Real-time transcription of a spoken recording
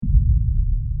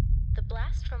The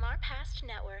Blast from Our Past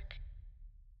Network.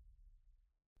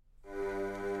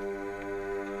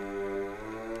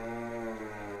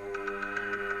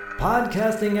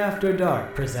 Podcasting After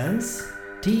Dark presents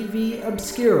TV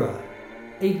Obscura,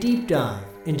 a deep dive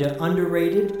into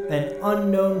underrated and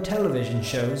unknown television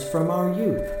shows from our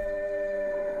youth.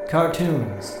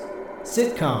 Cartoons,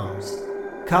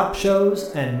 sitcoms, cop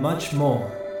shows, and much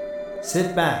more.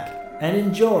 Sit back and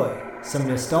enjoy some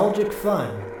nostalgic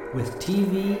fun with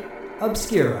TV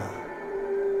Obscura.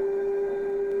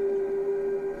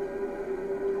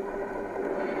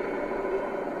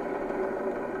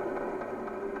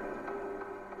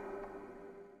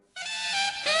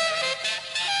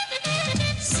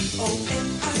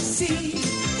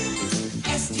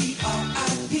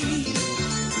 C-O-M-I-C-S-T-R-I-P.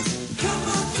 Come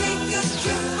on, take a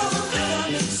trip on the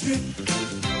comic strip.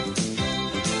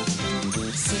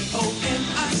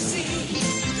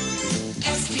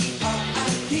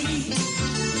 C-O-M-I-C-S-T-R-I-P.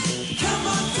 Come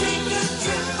on, take a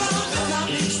trip on the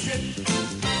comic strip.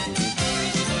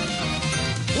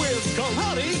 With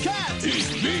Karate Cat.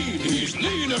 He's mean, he's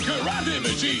lean, a karate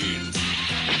machine.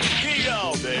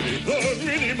 Yo, baby. The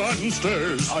mini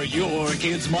monsters. Are your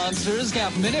kids monsters?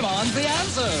 Captain Minimon's the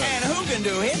answer. And who can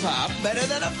do hip-hop better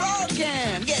than a frog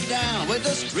can? Get down with the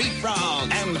street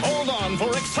frogs. And hold on for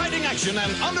exciting action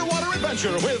and underwater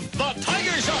adventure with the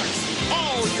Tiger Sharks.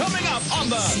 All coming up on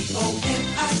the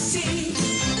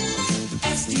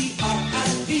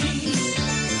C-O-M-I-C-S-T-R-I-P.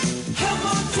 Come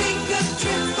on, take a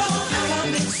trip on the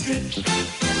comic strip.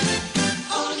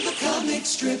 On the comic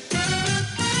strip.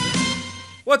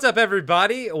 What's up,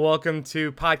 everybody? Welcome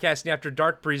to Podcasting After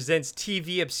Dark presents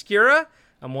TV Obscura.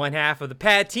 I'm one half of the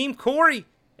pad team, Corey,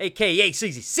 a.k.a.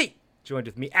 CZC. Joined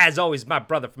with me, as always, my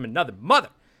brother from another mother,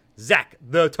 Zach,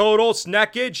 the Total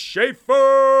Snackage Schaefer.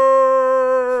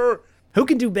 Who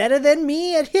can do better than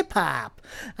me at hip-hop?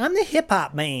 I'm the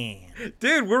hip-hop man.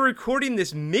 Dude, we're recording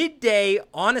this midday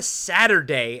on a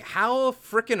Saturday. How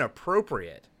freaking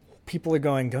appropriate. People are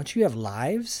going, don't you have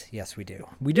lives? Yes, we do.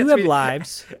 We do have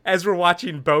lives. As we're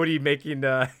watching Bodie making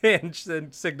hand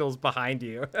signals behind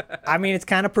you. I mean, it's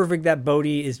kind of perfect that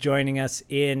Bodie is joining us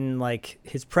in, like,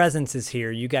 his presence is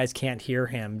here. You guys can't hear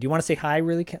him. Do you want to say hi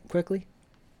really quickly?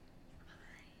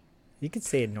 You could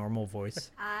say a normal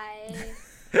voice. Hi.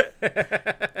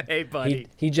 Hey, buddy.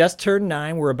 He just turned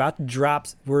 9. We're about to drop.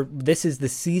 This is the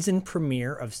season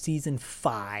premiere of season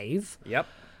 5. Yep.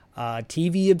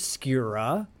 TV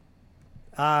Obscura.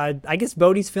 I guess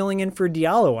Bodie's filling in for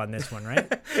Diallo on this one,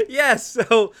 right? Yes.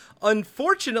 So,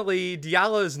 unfortunately,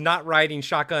 Diallo is not riding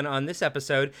shotgun on this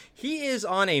episode. He is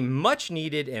on a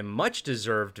much-needed and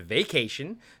much-deserved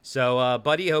vacation. So,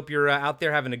 buddy, hope you're out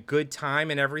there having a good time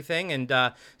and everything. And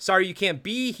sorry you can't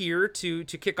be here to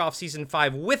kick off Season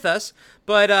 5 with us.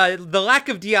 But the lack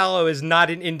of Diallo is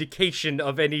not an indication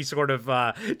of any sort of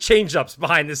change-ups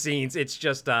behind the scenes. It's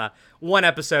just one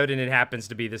episode, and it happens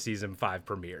to be the Season 5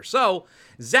 premiere. So,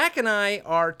 Zach and I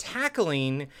are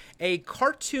tackling a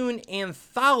cartoon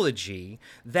anthology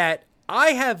that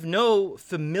I have no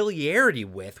familiarity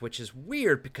with, which is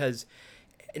weird because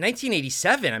in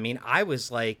 1987, I mean, I was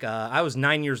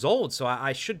 9 years old, so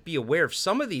I should be aware of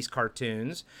some of these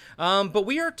cartoons. But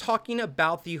we are talking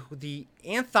about the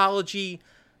anthology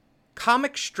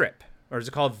comic strip, or is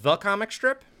it called The Comic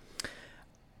Strip?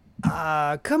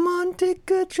 Come on,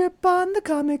 take a trip on the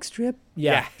comic strip.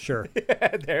 Yeah. Sure.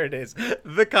 There it is.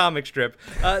 The comic strip.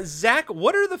 Zach,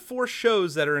 what are the 4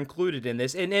 shows that are included in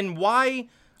this? And why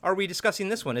are we discussing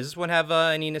this one? Does this one have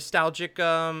any nostalgic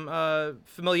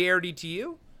familiarity to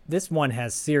you? This one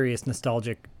has serious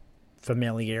nostalgic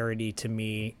familiarity to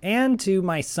me and to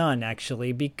my son,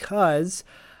 actually, because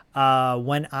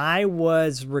when I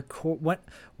was 11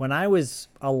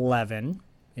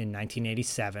 in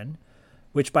 1987,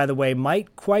 which, by the way,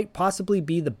 might quite possibly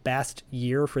be the best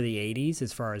year for the 80s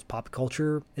as far as pop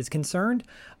culture is concerned.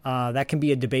 That can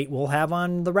be a debate we'll have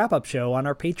on the wrap-up show on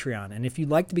our Patreon. And if you'd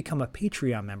like to become a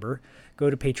Patreon member, go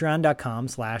to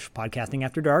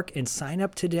patreon.com/podcastingafterdark and sign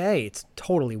up today. It's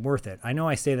totally worth it. I know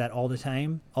I say that all the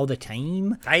time. But it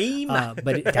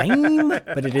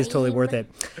is totally worth it.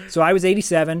 So I was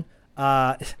 87.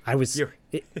 I was in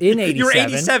 87. You were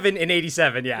 87 in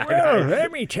 87, yeah. Well,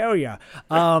 let me tell you.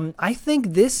 I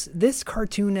think this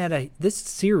cartoon this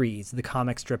series, the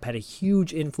comic strip, had a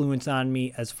huge influence on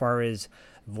me as far as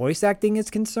voice acting is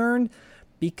concerned,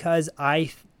 because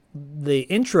the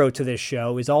intro to this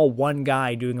show is all one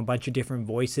guy doing a bunch of different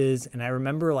voices, and I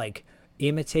remember like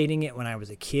imitating it when I was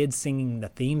a kid, singing the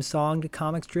theme song to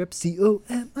comic strip,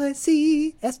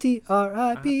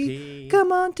 COMICSTRIP.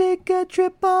 Come on, take a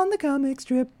trip on the comic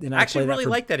strip. And I actually really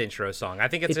like that intro song. I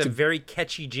think it's a very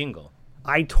catchy jingle.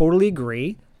 I totally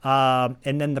agree.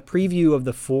 And then the preview of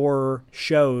the 4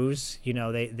 shows, you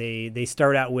know, they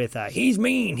start out with he's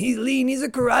mean, he's lean, he's a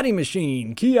karate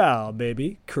machine, Kiao,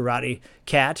 baby, karate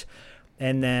cat.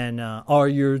 And then are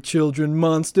your children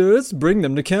monsters? Bring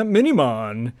them to Camp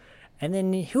Minimon. And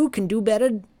then who can do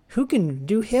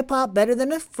hip hop better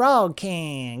than a frog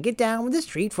can? Get down with the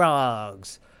street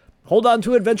frogs. Hold on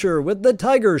to adventure with the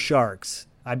tiger sharks.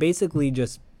 I basically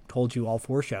just told you all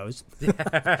 4 shows.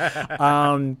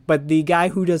 But the guy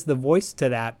who does the voice to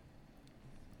that,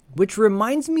 which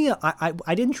reminds me,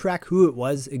 I didn't track who it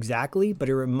was exactly, but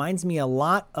it reminds me a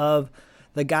lot of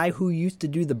the guy who used to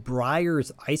do the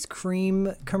Breyers ice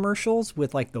cream commercials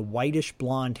with like the whitish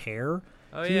blonde hair.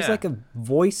 Oh, he was like a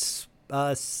voice.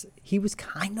 He was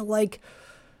kind of like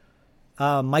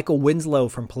Michael Winslow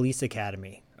from Police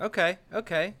Academy. Okay. All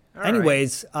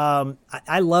Anyways, right.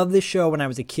 I love this show when I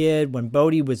was a kid. When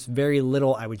Bodie was very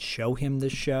little, I would show him the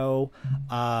show.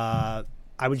 I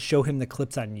would show him the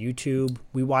clips on YouTube.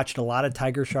 We watched a lot of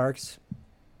Tiger Sharks.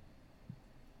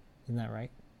 Isn't that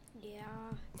right? Yeah,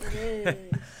 it is.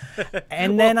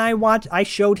 And then I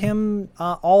showed him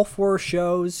all 4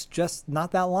 shows just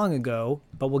not that long ago,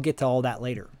 but we'll get to all that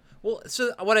later. Well,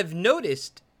 so what I've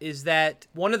noticed is that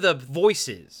one of the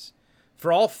voices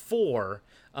for all 4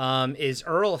 is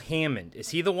Earl Hammond. Is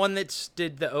he the one that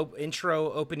did the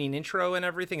opening intro and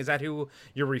everything? Is that who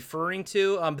you're referring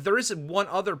to? But there is one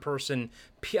other person.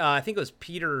 I think it was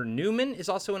Peter Newman is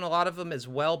also in a lot of them as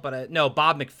well. But no,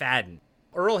 Bob McFadden.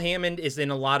 Earl Hammond is in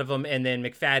a lot of them, and then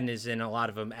McFadden is in a lot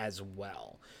of them as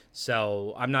well.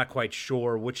 So I'm not quite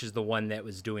sure which is the one that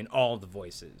was doing all the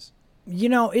voices. You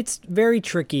know, it's very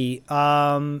tricky.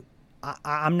 I'm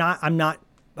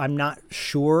not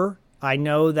sure. I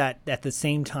know that at the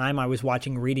same time I was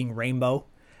watching Reading Rainbow,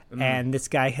 and this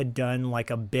guy had done like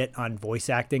a bit on voice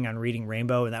acting on Reading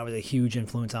Rainbow, and that was a huge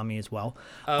influence on me as well.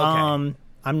 Okay.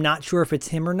 I'm not sure if it's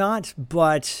him or not,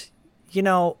 but you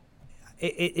know,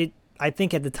 I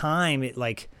think at the time it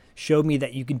like showed me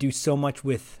that you can do so much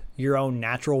with your own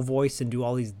natural voice and do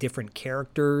all these different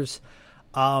characters.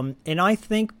 And I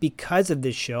think because of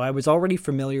this show, I was already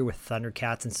familiar with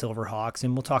Thundercats and Silverhawks,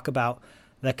 and we'll talk about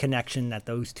the connection that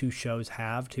those 2 shows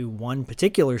have to one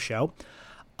particular show.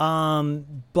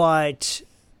 But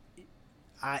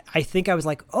I think I was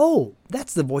like, oh,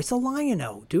 that's the voice of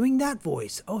Lion-O doing that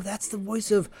voice. Oh, that's the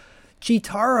voice of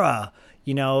Chitara.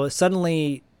 You know,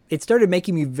 suddenly it started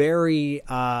making me very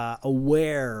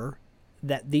aware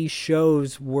that these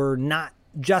shows were not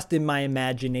just in my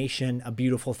imagination a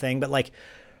beautiful thing, but like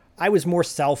I was more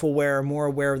self-aware, more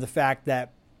aware of the fact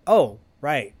that, oh,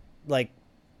 right, like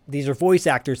these are voice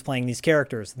actors playing these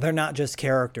characters. They're not just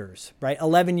characters, right?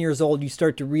 11 years old, you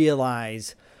start to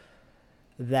realize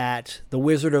that the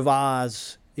Wizard of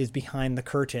Oz is behind the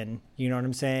curtain. You know what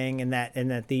I'm saying? And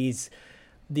that these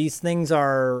things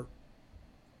are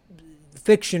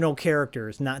fictional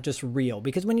characters, not just real.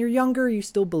 Because when you're younger, you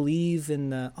still believe in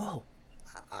the,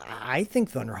 I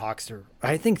think Thundercats are real.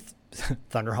 I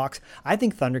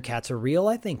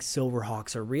think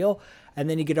Silverhawks are real. And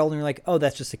then you get older and you're like, oh,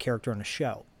 that's just a character on a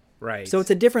show. Right. So it's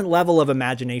a different level of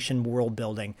imagination, world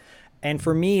building. And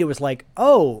for me, it was like,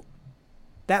 oh,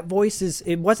 that voice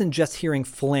it wasn't just hearing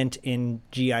Flint in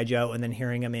G.I. Joe and then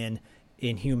hearing him in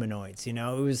Humanoids. You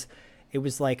know, it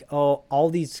was like, oh, all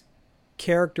these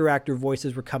character actor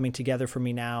voices were coming together for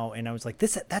me now. And I was like,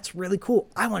 that's really cool.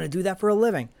 I want to do that for a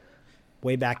living.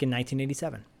 Way back in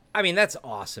 1987. I mean, that's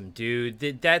awesome,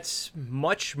 dude. That's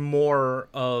much more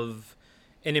of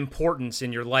an importance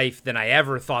in your life than I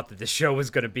ever thought that this show was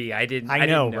going to be. I didn't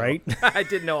know, right? I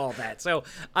didn't know all that. So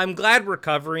I'm glad we're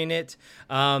covering it.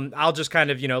 I'll just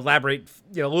kind of, elaborate,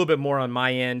 a little bit more on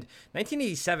my end.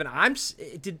 1987,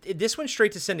 this went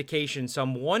straight to syndication. So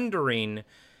I'm wondering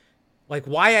like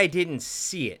why I didn't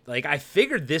see it. Like I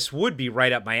figured this would be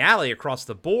right up my alley across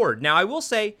the board. Now I will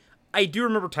say, I do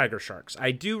remember Tiger Sharks.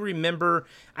 I do remember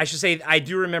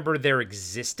their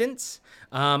existence.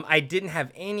 I didn't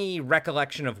have any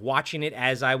recollection of watching it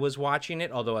as I was watching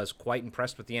it, although I was quite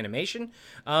impressed with the animation.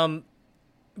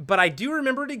 But I do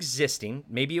remember it existing.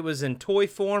 Maybe it was in toy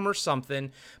form or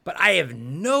something, but I have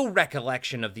no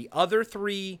recollection of the other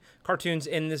 3 cartoons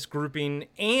in this grouping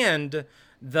and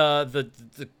the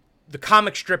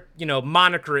comic strip,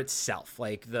 moniker itself,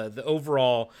 like the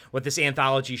overall, what this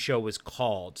anthology show was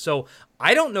called. So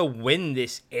I don't know when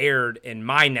this aired in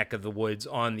my neck of the woods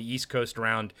on the East Coast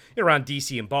around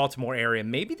DC and Baltimore area.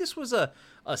 Maybe this was a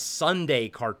Sunday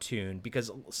cartoon, because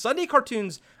Sunday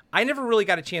cartoons, I never really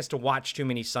got a chance to watch too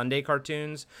many Sunday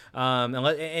cartoons.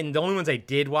 And the only ones I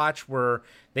did watch were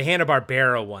the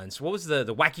Hanna-Barbera ones. What was the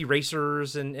Wacky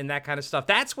Racers and that kind of stuff?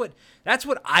 That's what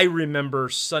I remember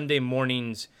Sunday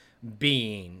mornings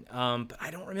being. But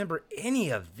I don't remember any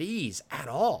of these at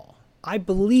all. I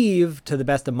believe, to the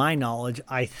best of my knowledge,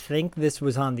 I think this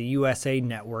was on the USA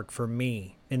Network for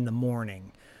me in the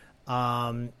morning.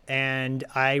 And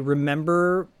I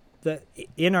remember that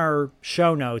in our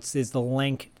show notes is the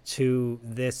link to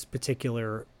this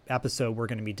particular episode we're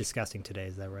going to be discussing today.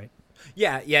 Is that right?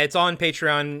 Yeah, it's on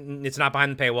Patreon. It's not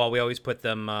behind the paywall. We always put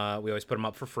them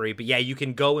up for free. But yeah, you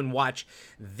can go and watch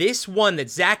this one that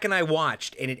Zach and I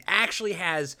watched, and it actually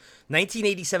has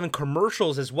 1987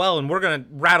 commercials as well. And we're gonna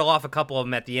rattle off a couple of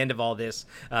them at the end of all this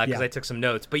because I took some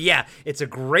notes. But yeah, it's a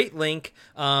great link.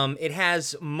 It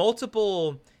has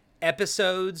multiple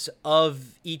episodes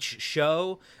of each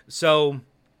show, so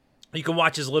you can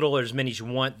watch as little or as many as you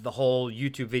want. The whole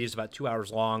YouTube video is about 2 hours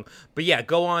long. But yeah,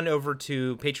 go on over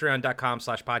to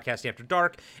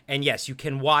patreon.com/podcastingafterdark. And yes, you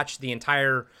can watch the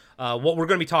entire, what we're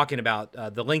going to be talking about.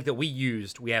 The link that we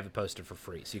used, we have it posted for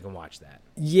free, so you can watch that.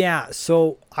 Yeah,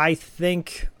 so I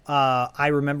think I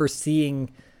remember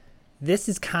seeing, this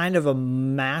is kind of a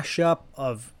mashup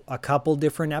of a couple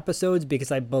different episodes, because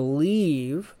I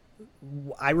believe,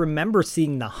 I remember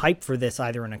seeing the hype for this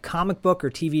either in a comic book or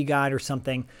TV guide or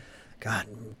something. God,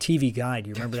 TV guide,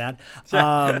 you remember that?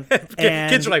 And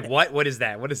kids are like, what? What is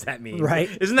that? What does that mean? Right?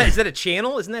 Is that a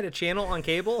channel? Isn't that a channel on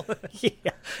cable?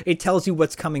 Yeah, it tells you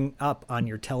what's coming up on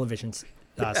your television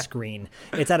screen.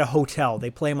 It's at a hotel. They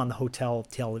play them on the hotel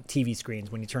TV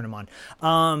screens when you turn them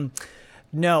on.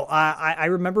 No, I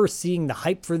remember seeing the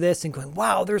hype for this and going,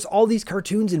 wow, there's all these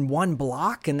cartoons in one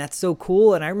block, and that's so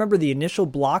cool. And I remember the initial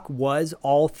block was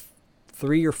all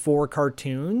 3 or 4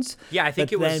 cartoons. Yeah, I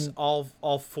think it was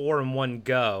all 4 in one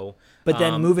go. But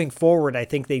then moving forward, I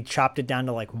think they chopped it down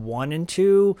to like 1 and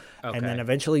 2, and then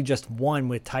eventually just 1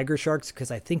 with Tiger Sharks,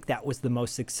 because I think that was the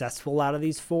most successful out of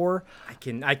these 4. I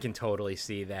can totally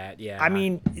see that. Yeah. I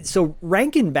mean, so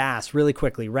Rankin Bass, really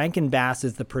quickly, Rankin Bass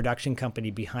is the production company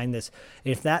behind this.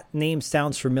 If that name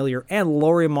sounds familiar, and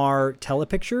Lorimar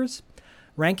Telepictures.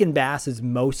 Rankin Bass is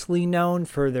mostly known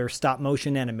for their stop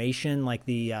motion animation, like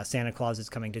the Santa Claus is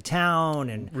Coming to Town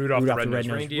and Rudolph the Red-Nosed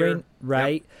Reindeer.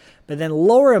 Right. Yep. But then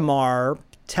Lorimar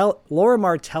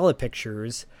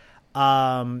Telepictures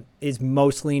is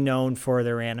mostly known for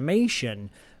their animation,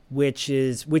 which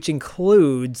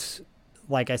includes,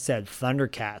 like I said,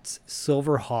 Thundercats,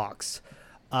 Silverhawks.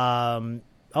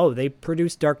 They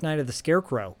produced Dark Knight of the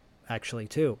Scarecrow, actually,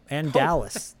 too, and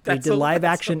Dallas. They did live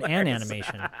action and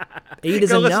animation. 8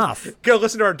 is enough. Go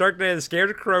listen to our Dark Knight of the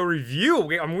Scarecrow review.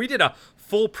 We did a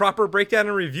full proper breakdown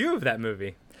and review of that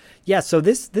movie. Yeah, so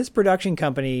this production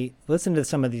company, listen to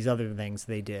some of these other things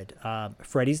they did.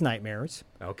 Freddy's Nightmares.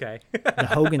 Okay. The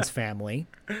Hogan's Family.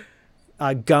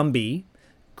 Gumby.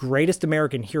 Greatest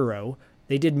American Hero.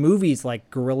 They did movies like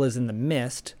Gorillas in the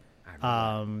Mist.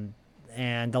 And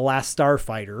The Last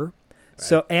Starfighter.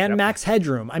 So, and Max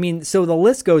Headroom. I mean, so the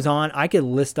list goes on. I could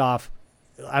list off.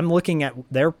 I'm looking at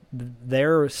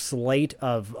their slate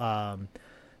of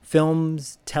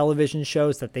films, television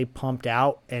shows that they pumped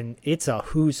out, and it's a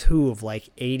who's who of like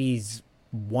 80s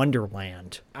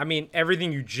Wonderland. I mean,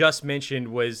 everything you just mentioned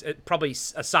was probably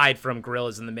aside from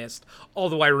Gorillas in the Mist,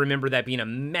 although I remember that being a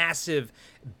massive,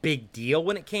 big deal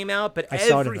when it came out. But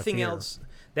everything else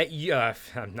that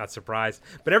I'm not surprised.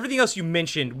 But everything else you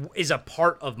mentioned is a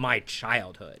part of my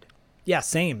childhood. Yeah,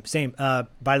 same.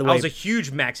 By the way, I was a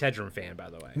huge Max Headroom fan, by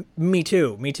the way. Me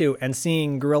too. And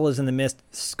seeing Gorillas in the Mist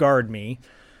scarred me,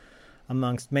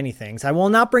 amongst many things. I will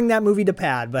not bring that movie to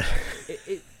pad, but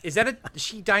is that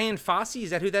she Diane Fossey? Is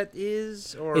that who that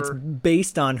is? Or it's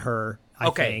based on her, I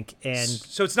think. And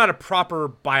so it's not a proper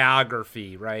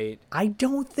biography, right? I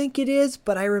don't think it is,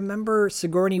 but I remember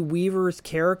Sigourney Weaver's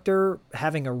character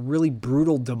having a really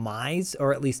brutal demise,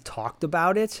 or at least talked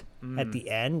about it at the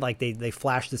end. Like they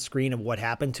flashed the screen of what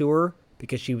happened to her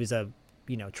because she was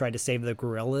tried to save the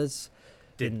gorillas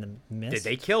in the mist. Did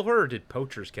they kill her, or did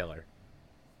poachers kill her?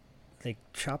 They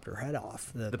chopped her head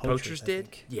off. The poachers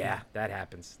did? Yeah, that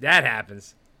happens.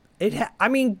 I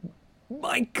mean,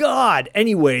 my God.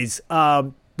 Anyways,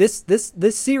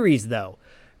 this series, though,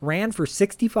 ran for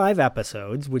 65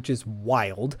 episodes, which is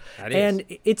wild. That is.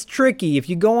 And it's tricky. If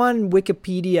you go on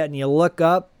Wikipedia and you look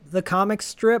up the comic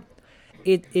strip,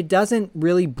 it doesn't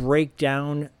really break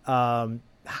down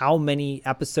how many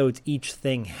episodes each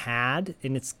thing had.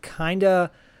 And it's kind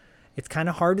of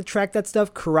hard to track that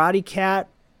stuff. Karate Cat,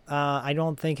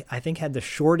 I think had the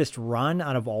shortest run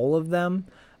out of all of them.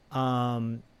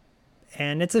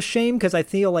 And it's a shame because I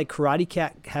feel like Karate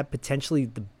Cat had potentially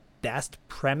the best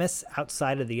premise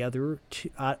outside of the other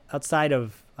outside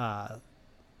of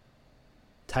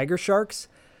Tiger Sharks,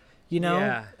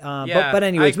 Yeah. But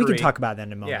anyways, I we can agree. talk about that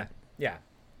in a moment. Yeah.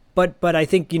 But I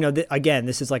think, again,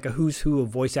 this is like a who's who of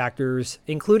voice actors,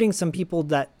 including some people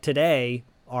that today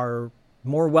are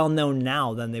more well known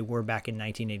now than they were back in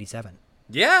 1987.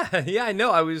 Yeah, I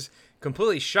know. I was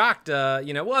completely shocked.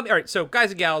 Well, all right. So,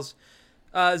 guys and gals,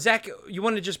 Zach, you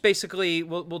want to just basically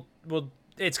we'll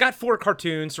it's got 4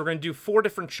 cartoons. So we're going to do 4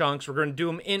 different chunks. We're going to do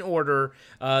them in order: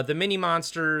 the Mini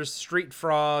Monsters, Street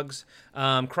Frogs,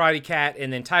 Karate Cat,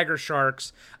 and then Tiger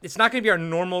Sharks. It's not going to be our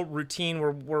normal routine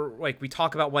where we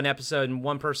talk about one episode and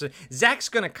one person. Zach's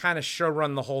going to kind of show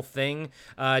run the whole thing,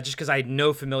 just because I had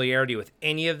no familiarity with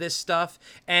any of this stuff.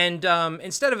 And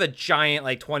instead of a giant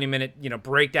 20-minute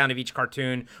breakdown of each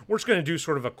cartoon, we're just going to do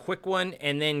sort of a quick one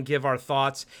and then give our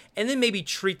thoughts, and then maybe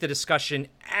treat the discussion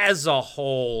as a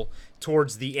whole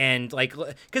towards the end,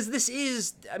 because this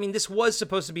was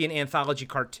supposed to be an anthology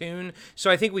cartoon, so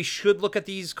I think we should look at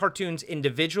these cartoons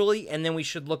individually, and then we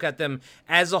should look at them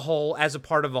as a whole, as a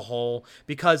part of a whole,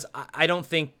 because I don't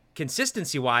think,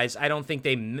 consistency-wise, I don't think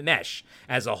they mesh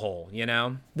as a whole,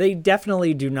 They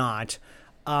definitely do not.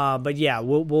 But yeah,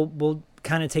 we'll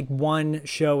kind of take one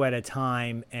show at a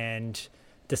time and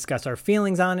discuss our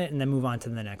feelings on it, and then move on to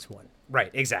the next one.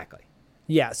 Right, exactly.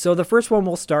 Yeah, so the first one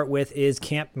we'll start with is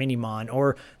Camp Minimon,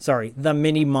 the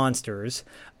Mini Monsters.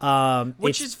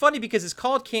 Which is funny because it's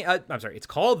called it's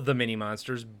called the Mini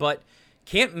Monsters, but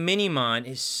Camp Minimon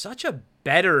is such a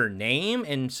better name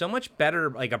and so much better,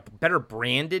 a better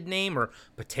branded name, or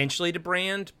potentially to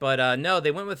brand. But no,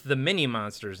 they went with the Mini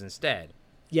Monsters instead.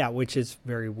 Yeah, which is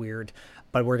very weird.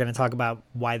 But we're going to talk about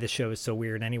why the show is so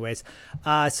weird anyways.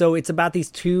 So it's about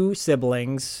these 2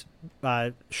 siblings,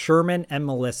 Sherman and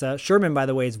Melissa. Sherman, by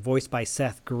the way, is voiced by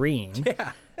Seth Green.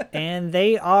 Yeah. And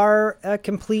they are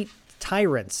complete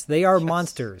tyrants. They are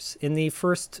monsters. In the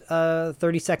first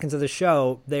 30 seconds of the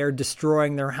show, they are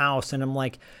destroying their house. And I'm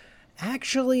like,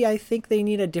 actually, I think they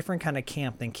need a different kind of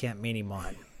camp than Camp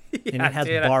Minimon. Yeah, and it has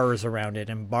bars around it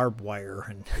and barbed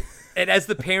wire. And as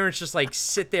the parents just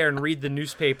sit there and read the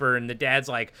newspaper, and the dad's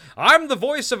like, I'm the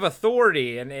voice of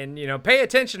authority, and pay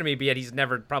attention to me, but yet he's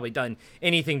never probably done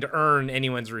anything to earn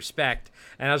anyone's respect.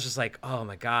 And I was just like, oh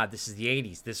my God, this is the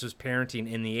 80s. This was parenting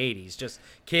in the 80s. Just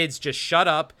kids, just shut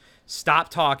up, stop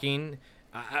talking.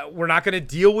 We're not going to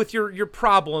deal with your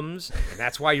problems, and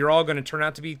that's why you're all going to turn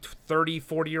out to be 30,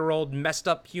 40-year-old messed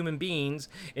up human beings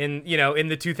in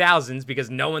the 2000s, because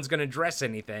no one's going to address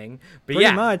anything. But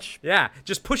Pretty much. Yeah,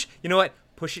 just push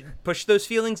those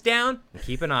feelings down and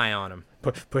keep an eye on them.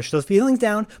 Push those feelings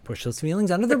down. Push those feelings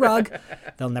under the rug.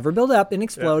 They'll never build up and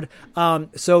explode. Yeah.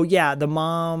 So yeah,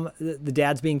 the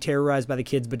dad's being terrorized by the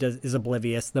kids, but is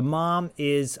oblivious. The mom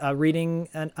is reading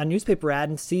a newspaper ad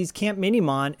and sees Camp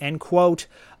Minimon and, quote,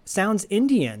 sounds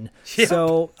Indian. Yep.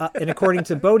 So, and according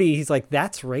to Bodhi, he's like,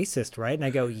 that's racist, right? And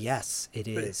I go, yes, it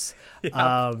is.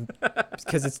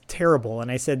 Because it's terrible.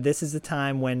 And I said, this is the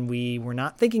time when we were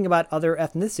not thinking about other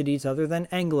ethnicities other than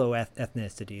Anglo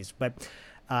ethnicities. But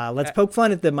let's poke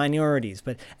fun at the minorities.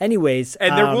 But anyways.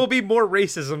 And there will be more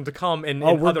racism to come in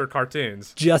other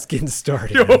cartoons. Just getting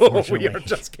started. We are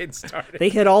just getting started. They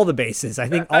hit all the bases. I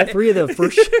think all 3 of the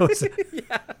first shows.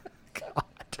 Yeah.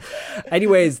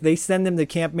 Anyways, they send them to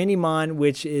Camp Minimon,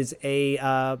 which is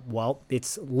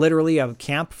it's literally a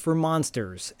camp for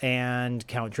monsters. And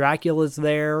Count Dracula's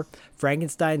there,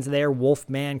 Frankenstein's there,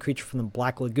 Wolfman, Creature from the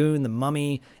Black Lagoon, the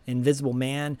Mummy, Invisible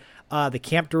Man. The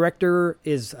camp director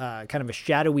is kind of a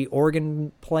shadowy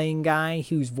organ-playing guy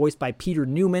who's voiced by Peter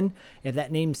Newman. If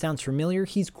that name sounds familiar,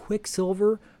 he's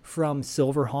Quicksilver from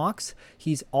Silverhawks.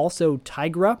 He's also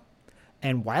Tigra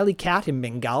and Wily Cat in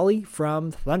Bengali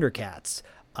from Thundercats.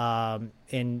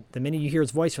 And the minute you hear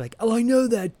his voice, you're like, oh, I know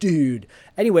that dude.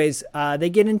 Anyways, they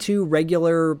get into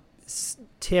regular,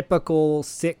 typical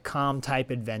sitcom type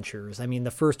adventures. I mean,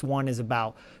 the first one is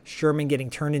about Sherman getting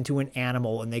turned into an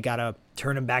animal, and they got to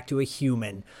turn him back to a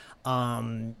human.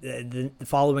 The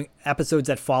following episodes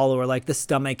that follow are like the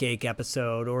stomach ache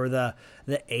episode or the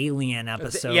alien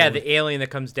episode. Yeah, the alien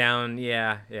that comes down.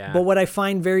 Yeah. But what I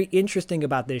find very interesting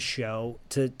about this show,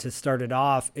 to start it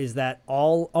off, is that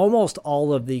almost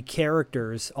all of the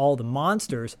characters, all the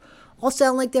monsters, all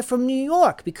sound like they're from New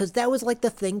York, because that was like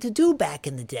the thing to do back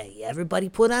in the day. Everybody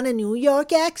put on a New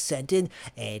York accent, and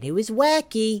it was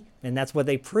wacky. And that's what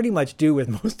they pretty much do with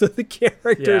most of the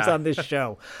characters on this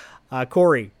show.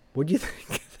 Corey, what do you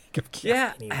think of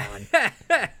Camp Minimon?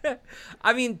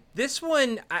 I mean, this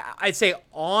one, I'd say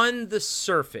on the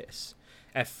surface,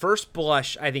 at first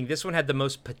blush, I think this one had the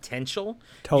most potential.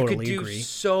 Totally you could do agree.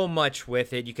 so much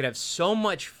with it. You could have so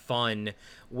much fun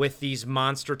with these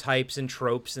monster types and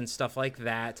tropes and stuff like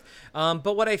that.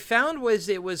 But what I found was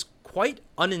it was quite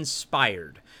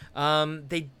uninspired.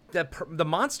 The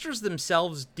monsters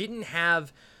themselves didn't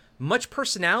have much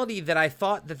personality that I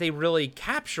thought that they really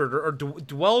captured or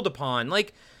dwelled upon.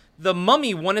 Like, the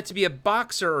mummy wanted to be a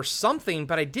boxer or something,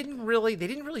 but they didn't really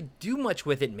do much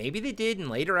with it. Maybe they did in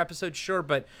later episodes, sure,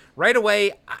 but right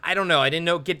away, I don't know. I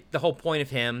didn't get the whole point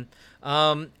of him.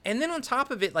 And then on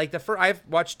top of it, like I've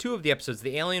watched 2 of the episodes,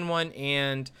 the alien one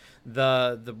and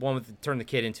the one with turn the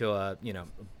kid into a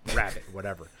rabbit,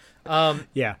 whatever.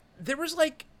 Yeah. There was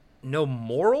like no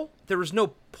moral. There was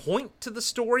no point to the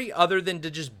story other than to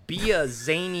just be a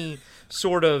zany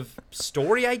sort of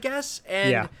story, I guess.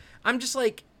 And Yeah. I'm just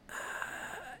like,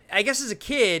 I guess as a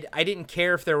kid, I didn't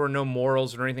care if there were no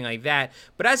morals or anything like that.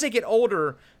 But as I get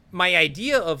older, my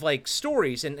idea of like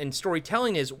stories and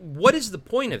storytelling is, what is the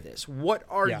point of this? What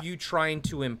are you trying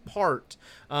to impart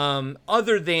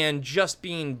other than just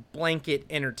being blanket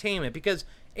entertainment? Because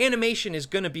animation is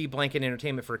going to be blanket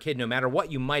entertainment for a kid no matter what.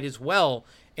 You might as well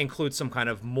include some kind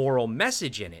of moral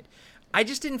message in it. I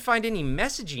just didn't find any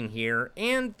messaging here,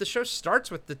 and the show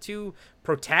starts with the 2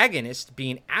 protagonists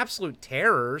being absolute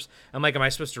terrors. I'm like, am I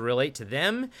supposed to relate to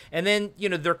them? And then,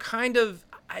 they're kind of,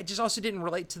 I just also didn't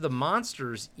relate to the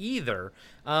monsters either.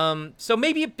 So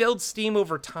maybe it builds steam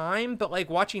over time, but like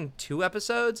watching 2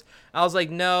 episodes, I was like,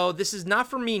 no, this is not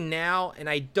for me now, and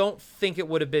I don't think it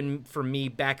would have been for me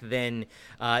back then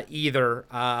either.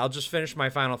 I'll just finish my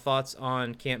final thoughts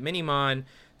on Camp Minimon.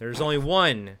 There's only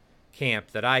one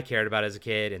camp that I cared about as a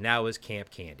kid, and that was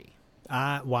Camp Candy.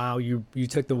 Wow, you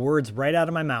took the words right out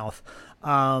of my mouth.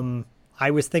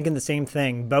 I was thinking the same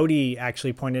thing. Bodhi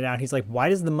actually pointed out, he's like, why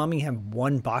does the mummy have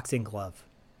 1 boxing glove?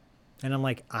 And I'm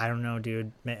like, I don't know,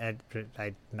 dude. I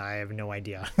have no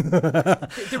idea.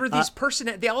 There were these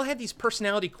they all had these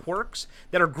personality quirks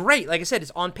that are great. Like I said,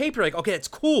 it's on paper, like, okay, that's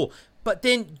cool. But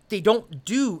then they don't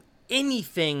do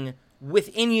anything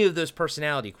with any of those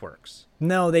personality quirks.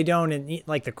 No, they don't. And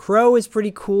like the crow is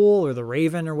pretty cool, or the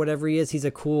raven or whatever he is. He's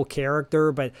a cool character,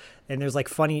 and there's like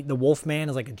funny. The wolfman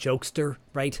is like a jokester,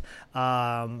 right?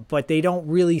 But they don't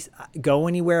really go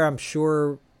anywhere. I'm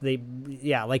sure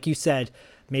like you said,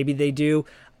 maybe they do.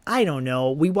 I don't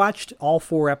know. We watched all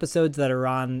 4 episodes that are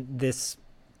on this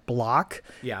block.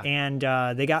 Yeah. And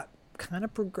they got kind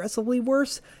of progressively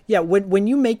worse. Yeah. When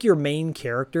you make your main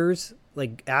characters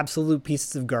like absolute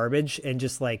pieces of garbage and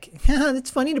just like, it's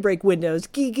funny to break windows,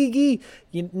 gee, gee, gee.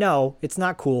 No, it's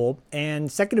not cool.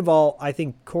 And second of all, I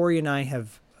think Corey and I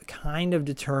have kind of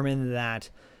determined that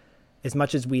as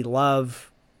much as we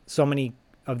love so many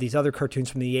of these other cartoons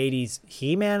from the 80s,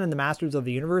 He-Man and the Masters of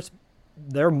the Universe,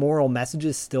 their moral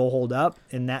messages still hold up.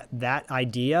 And that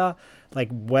idea, like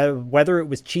whether it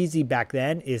was cheesy back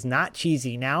then, is not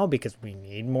cheesy now because we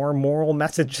need more moral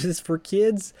messages for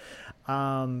kids.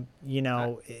 That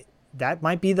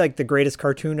might be like the greatest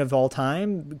cartoon of all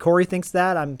time. Corey thinks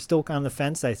that. I'm still on the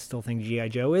fence. I still think G.I.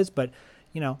 Joe is, but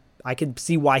I could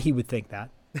see why he would think that.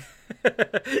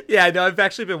 Yeah, no, I've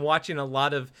actually been watching a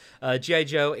lot of G.I.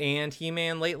 Joe and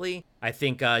He-Man lately. I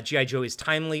think G.I. Joe is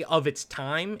timely of its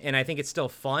time, and I think it's still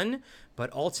fun.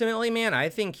 But ultimately, man, I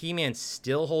think He-Man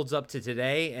still holds up to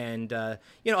today, and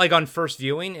like on first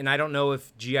viewing. And I don't know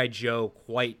if G.I. Joe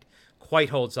quite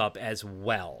holds up as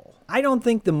well. I don't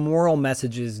think the moral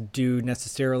messages do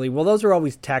necessarily. Well, those are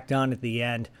always tacked on at the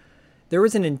end. There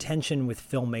was an intention with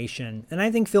Filmation, and I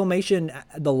think Filmation,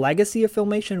 the legacy of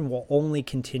Filmation, will only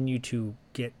continue to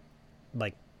get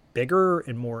like bigger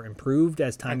and more improved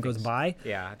as time goes by.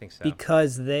 Yeah, I think so.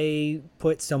 Because they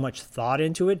put so much thought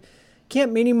into it.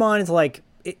 Camp Minimon is like,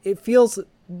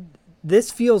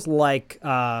 this feels like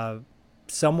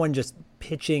someone just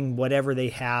pitching whatever they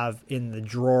have in the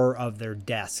drawer of their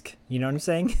desk. You know what I'm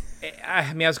saying?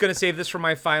 I mean, I was going to save this for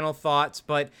my final thoughts,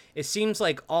 but it seems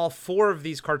like all 4 of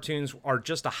these cartoons are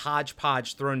just a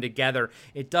hodgepodge thrown together.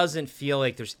 It doesn't feel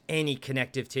like there's any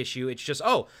connective tissue. It's just,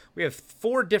 we have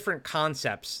 4 different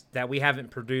concepts that we haven't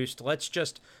produced.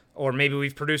 Or maybe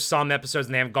we've produced some episodes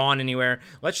and they haven't gone anywhere.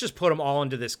 Let's just put them all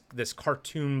into this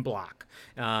cartoon block.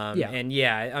 And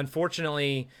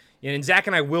unfortunately, and Zach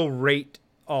and I will rate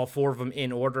all 4 of them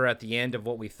in order at the end of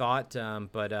what we thought.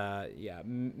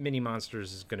 Mini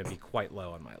Monsters is going to be quite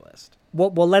low on my list.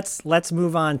 Well, let's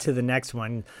move on to the next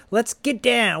one. Let's get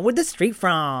down with the Street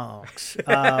Frogs.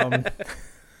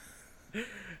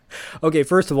 Okay,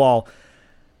 first of all,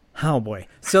 oh boy.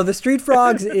 So the Street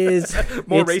Frogs is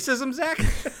more racism, Zach?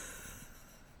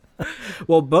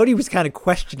 Well, Bodhi was kind of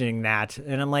questioning that,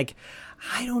 and I'm like,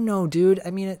 I don't know, dude.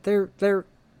 I mean,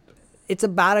 it's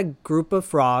about a group of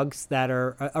frogs that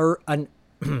are an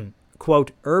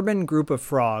quote urban group of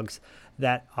frogs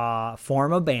that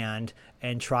form a band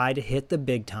and try to hit the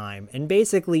big time. And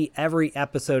basically, every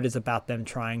episode is about them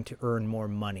trying to earn more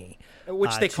money,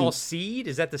 which they call seed.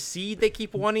 Is that the seed they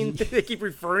keep wanting? They keep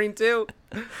referring to.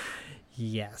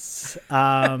 Yes.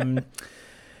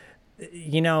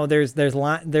 You know, there's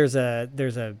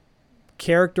a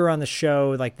character on the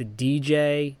show, like the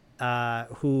DJ,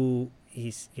 who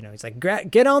he's like,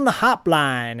 get on the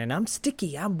hotline, and I'm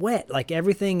sticky, I'm wet. Like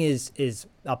everything is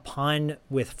a pun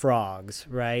with frogs,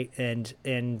 right? And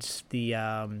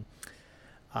the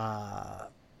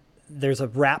there's a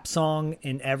rap song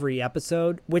in every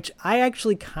episode, which I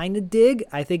actually kind of dig.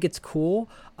 I think it's cool.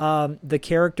 The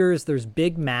characters, there's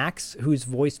Big Max, who's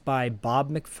voiced by Bob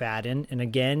McFadden. And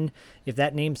again, if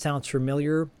that name sounds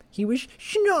familiar, he was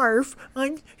Snarf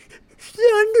on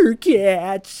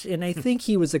Thundercats. And I think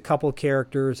he was a couple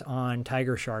characters on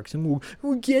Tiger Sharks. And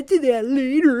we'll get to that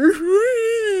later.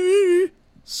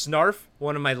 Snarf,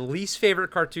 one of my least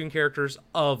favorite cartoon characters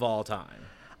of all time.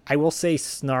 I will say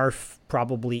Snarf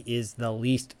probably is the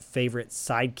least favorite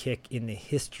sidekick in the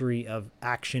history of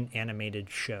action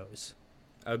animated shows.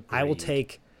 Agreed. I'll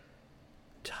take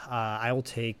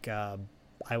Orko.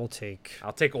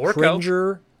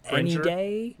 Cringer any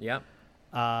day. Yep.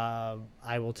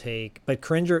 I will take, but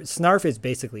Snarf is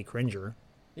basically Cringer.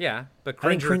 Yeah, but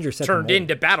Cringer turned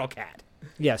into Battle Cat.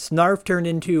 Yeah, Snarf turned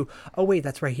into. Oh wait,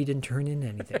 that's right. He didn't turn into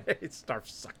anything. Snarf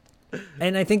sucked.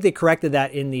 And I think they corrected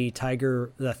that in the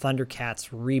Thundercats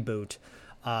reboot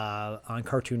on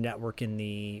Cartoon Network in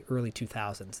the early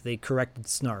 2000s. They corrected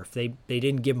Snarf. They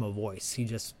didn't give him a voice. He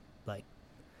just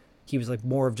he was like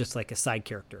more of just like a side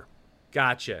character.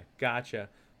 Gotcha.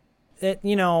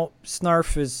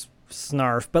 Snarf is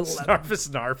Snarf, but Snarf is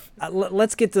Snarf.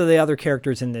 Let's get to the other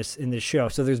characters in this show.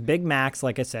 So there's Big Max,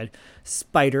 like I said,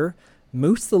 Spider,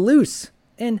 Moose the Loose,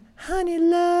 and Honey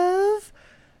Love,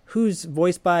 who's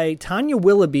voiced by Tanya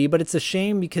Willoughby, but it's a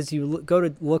shame because you go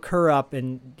to look her up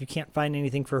and you can't find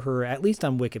anything for her, at least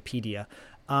on Wikipedia.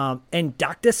 And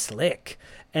Dr. Slick.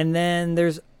 And then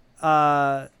there's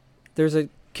a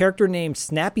character named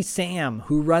Snappy Sam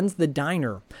who runs the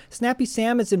diner. Snappy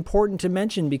Sam is important to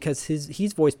mention because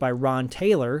he's voiced by Ron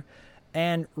Taylor.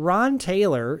 And Ron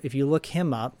Taylor, if you look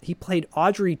him up, he played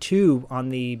Audrey 2 on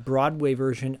the Broadway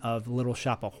version of Little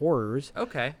Shop of Horrors.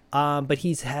 Okay. But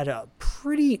he's had a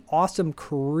pretty awesome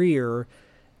career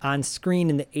on screen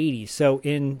in the 80s. So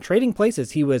in Trading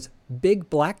Places, he was big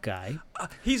black guy.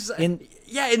 And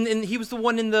he was the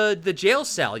one in the jail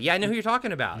cell. Yeah, I know who you're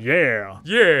talking about.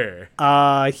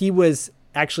 Yeah. He was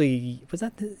actually,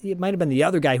 it might have been the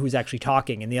other guy who was actually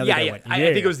talking, and the other guy went, yeah. I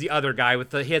think it was the other guy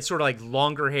he had sort of like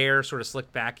longer hair, sort of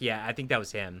slicked back. Yeah, I think that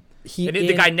was him.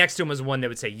 The guy next to him was the one that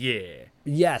would say, yeah.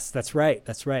 Yes, that's right.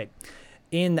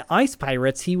 In the Ice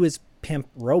Pirates, he was Pimp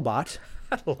Robot.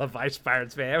 I love Ice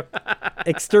Pirates, man.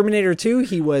 Exterminator 2,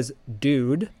 he was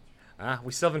Dude.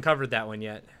 We still haven't covered that one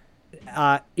yet.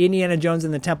 Indiana Jones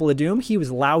and the Temple of Doom, he was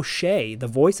Lao She, the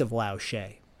voice of Lao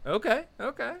She. Okay.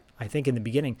 I think in the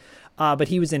beginning. But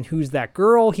he was in Who's That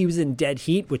Girl? He was in Dead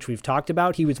Heat, which we've talked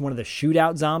about. He was one of the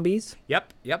shootout zombies.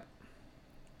 Yep.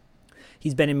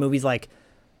 He's been in movies like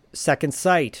Second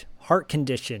Sight, Heart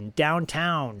Condition,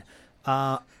 Downtown,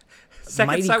 Second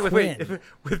Mighty Sight Quinn.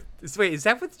 Wait, is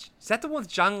that the one with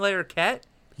John Larroquette?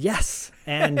 Yes,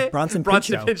 and Bronson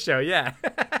Pinchot, yeah.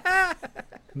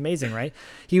 Amazing, right?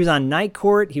 He was on Night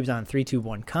Court. He was on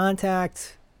 3-2-1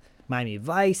 Contact, Miami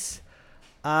Vice.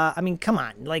 I mean, come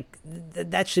on, like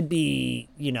that should be,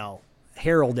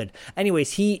 heralded.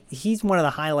 Anyways, he's one of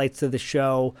the highlights of the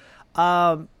show.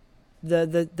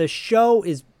 The show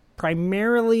is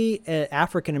primarily an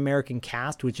African American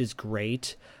cast, which is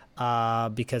great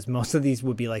because most of these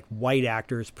would be like white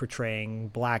actors portraying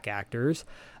black actors.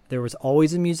 There was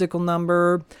always a musical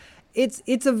number.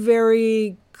 It's a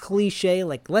very cliche,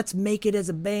 like let's make it as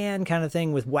a band kind of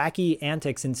thing with wacky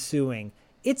antics ensuing.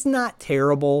 It's not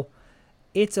terrible.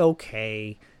 It's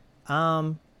okay.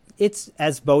 It's,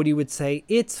 as Bodhi would say,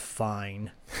 it's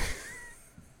fine.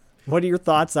 What are your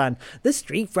thoughts on the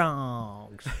Street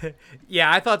Frogs?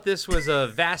 Yeah, I thought this was a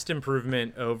vast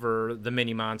improvement over the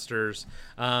Mini Monsters.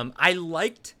 I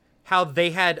liked how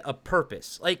they had a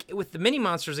purpose. Like with the Mini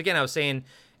Monsters, again, I was saying,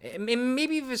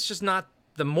 maybe if it's just not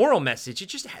the moral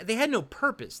message, they had no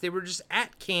purpose. They were just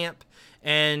at camp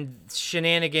and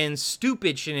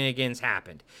stupid shenanigans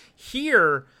happened.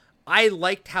 Here, I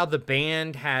liked how the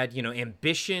band had,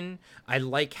 ambition. I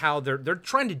like how they're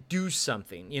trying to do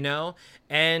something,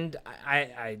 and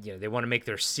I they want to make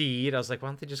their seed. I was like, why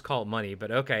don't they just call it money?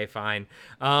 But okay, fine.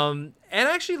 And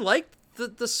I actually liked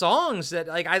the songs that,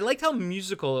 like, I liked how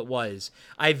musical it was.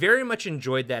 I very much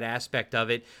enjoyed that aspect of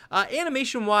it.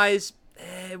 Animation wise,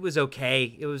 it was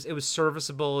okay. It was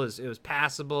serviceable. It was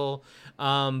passable.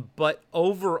 But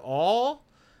overall,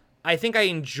 I think I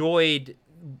enjoyed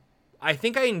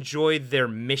their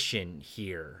mission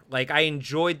here. Like, I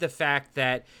enjoyed the fact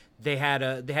that they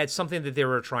had something that they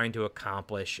were trying to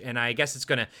accomplish, and I guess it's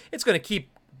gonna keep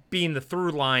being the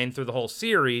through line through the whole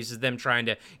series, is them trying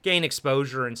to gain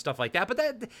exposure and stuff like that.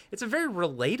 But it's a very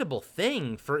relatable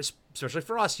thing, especially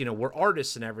for us. We're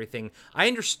artists and everything. I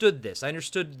understood this. I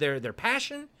understood their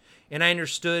passion. And I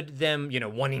understood them,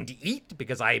 wanting to eat,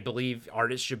 because I believe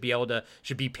artists should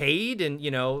be paid and,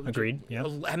 Agreed.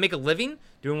 Yeah. Make a living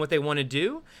doing what they want to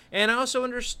do. And I also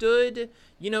understood,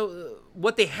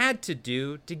 what they had to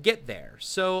do to get there.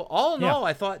 So all in all,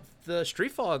 I thought the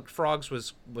Street Frogs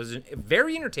was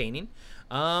very entertaining.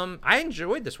 I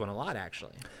enjoyed this one a lot,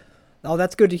 actually. Oh,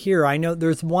 that's good to hear. I know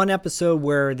there's one episode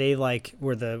where they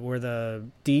where the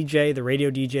DJ, the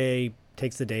radio DJ,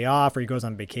 takes the day off, or he goes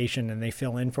on vacation, and they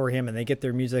fill in for him, and they get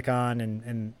their music on,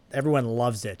 and everyone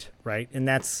loves it, right? And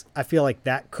I feel like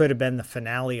that could have been the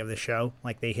finale of the show.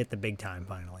 Like, they hit the big time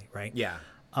finally, right? Yeah.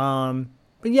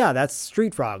 But yeah, that's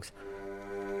Street Frogs.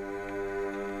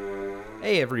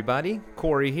 Hey everybody,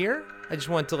 Corey here. I just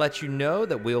wanted to let you know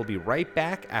that we'll be right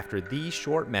back after these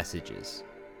short messages.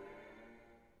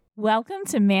 Welcome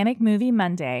to Manic Movie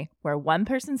Monday, where one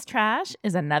person's trash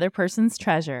is another person's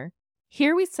treasure.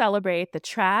 Here we celebrate the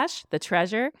trash, the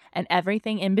treasure, and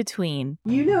everything in between.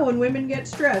 When women get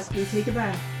stressed, we take a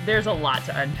bath. There's a lot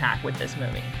to unpack with this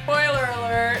movie. Spoiler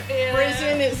alert,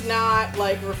 prison is not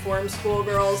like reform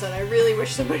schoolgirls, and I really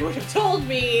wish somebody would have told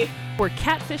me. We're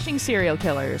catfishing serial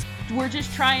killers. We're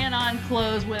just trying on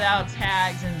clothes without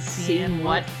tags and seeing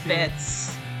what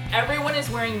fits. Everyone is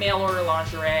wearing mail order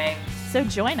lingerie. So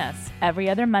join us every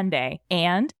other Monday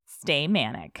and stay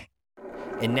manic.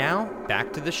 And now,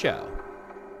 back to the show.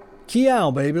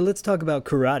 Kiao, baby. Let's talk about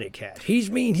Karate Cat.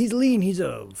 He's mean, he's lean, he's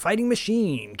a fighting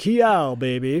machine. Kiao,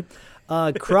 baby.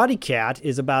 Karate Cat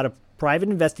is about a private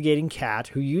investigating cat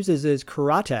who uses his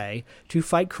karate to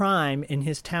fight crime in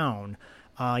his town.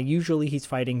 Usually he's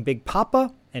fighting Big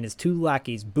Papa and his two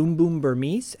lackeys, Boom Boom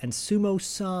Burmese and Sumo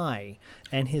Sai.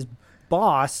 And his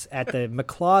boss at the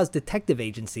McClaw's detective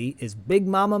agency is Big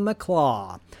Mama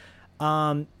McClaw.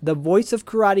 The voice of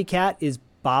Karate Cat is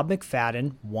Bob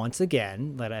McFadden, once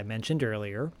again, that I mentioned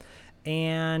earlier.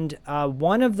 And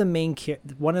one of the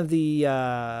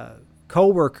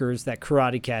co-workers that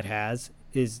Karate Cat has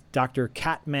is Dr.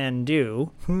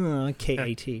 Katmandu,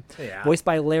 K-A-T, voiced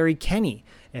by Larry Kenney.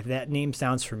 If that name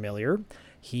sounds familiar,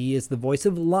 he is the voice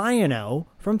of Lion-O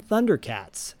from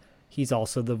Thundercats. He's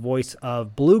also the voice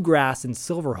of Bluegrass in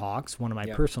Silverhawks, one of my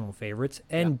personal favorites,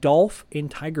 and Dolph in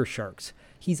Tiger Sharks.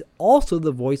 He's also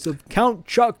the voice of Count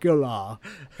Chocula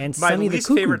and Sonny the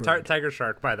Cuckoo favorite Bird. Tiger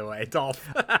Shark, by the way,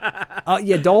 Dolph.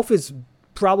 Dolph is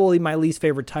probably my least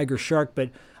favorite Tiger Shark,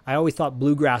 but I always thought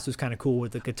Bluegrass was kind of cool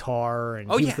with the guitar,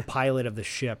 and he was the pilot of the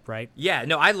ship, right? Yeah,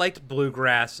 no, I liked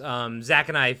Bluegrass. Zach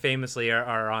and I famously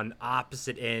are on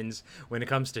opposite ends when it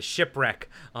comes to Shipwreck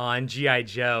on G.I.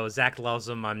 Joe. Zach loves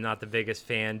him. I'm not the biggest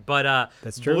fan. But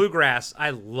that's true. Bluegrass,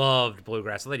 I loved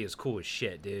Bluegrass. I thought he was cool as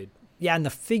shit, dude. Yeah, and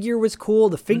the figure was cool.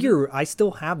 The figure, I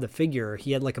still have the figure.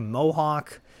 He had like a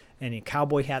mohawk and a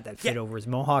cowboy hat that fit over his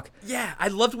mohawk. Yeah, I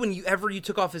loved when you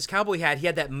took off his cowboy hat, he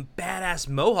had that badass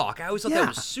mohawk. I always thought that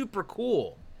was super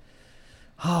cool.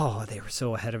 Oh, they were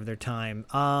so ahead of their time.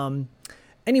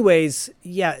 Anyways,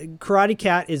 Karate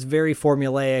Cat is very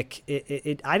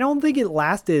formulaic. I don't think it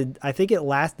lasted. I think it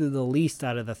lasted the least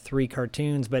out of the three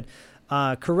cartoons, but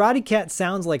Karate Cat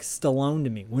sounds like Stallone to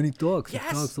me. When he talks, he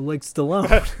talks like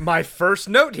Stallone. My first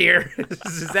note here,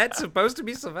 is that supposed to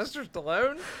be Sylvester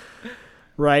Stallone?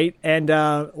 Right, and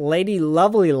Lady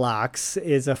Lovely Locks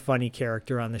is a funny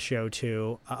character on the show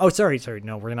too. Sorry,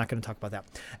 no, we're not going to talk about that,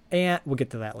 and we'll get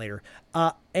to that later.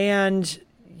 And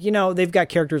they've got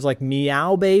characters like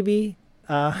Meow Baby,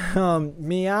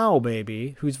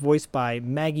 who's voiced by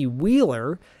Maggie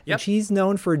Wheeler, and she's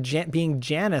known for being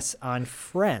Janice on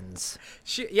Friends.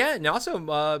 And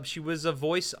also she was a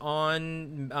voice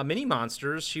on Mini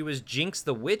Monsters. She was Jinx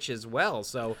the Witch as well.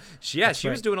 So she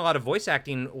was doing a lot of voice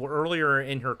acting earlier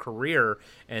in her career,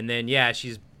 and then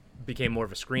she's became more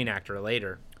of a screen actor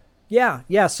later.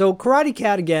 Yeah. So Karate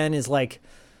Cat again is like,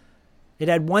 It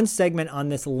had one segment on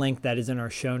this link that is in our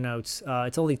show notes.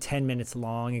 It's only 10 minutes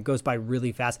long. It goes by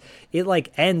really fast. It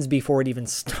like ends before it even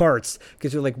starts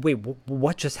because you're like, wait,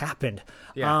 what just happened?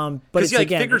 Yeah. But he like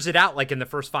figures it out like in the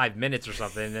first 5 minutes or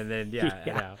something, and then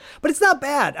yeah. But it's not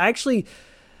bad. I actually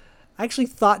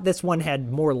thought this one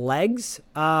had more legs,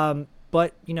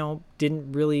 but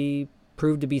didn't really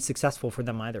prove to be successful for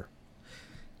them either.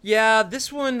 Yeah,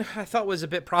 this one I thought was a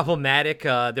bit problematic.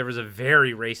 There was a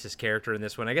very racist character in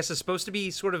this one. I guess it's supposed to be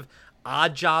sort of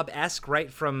Odd Job-esque,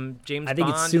 right, from James Bond. I think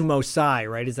it's Sumo Sai,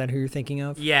 right? Is that who you're thinking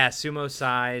of? Yeah, Sumo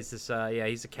Sai is this.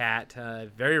 He's a cat.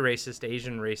 Very racist,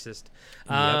 Asian racist.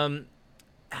 Yep.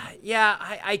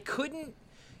 I couldn't.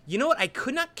 You know what? I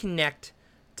could not connect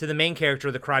to the main character,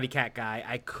 the Karate Cat guy.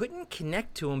 I couldn't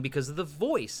connect to him because of the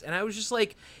voice, and I was just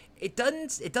like, it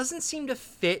doesn't seem to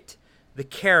fit the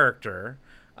character.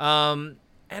 And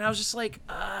I was just like,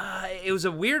 it was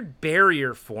a weird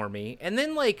barrier for me. And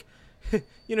then like,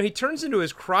 he turns into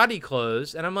his karate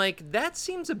clothes, and I'm like, that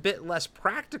seems a bit less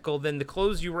practical than the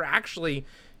clothes you were actually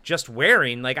just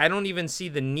wearing. Like, I don't even see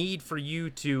the need for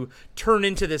you to turn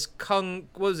into this kung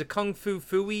fu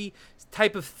fooey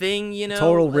type of thing,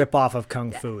 Total ripoff of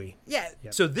Kung Fu-y. Yeah.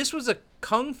 Yep. So this was a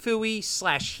Kung Fu-y /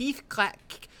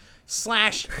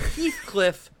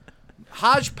 Heathcliff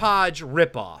hodgepodge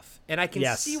ripoff. And I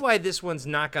can see why this one's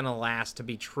not going to last, to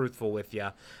be truthful with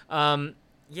you. And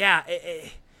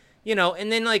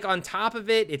then like on top of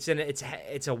it,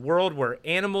 it's a world where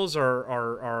animals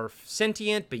are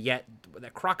sentient, but yet the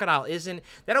crocodile isn't.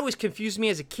 That always confused me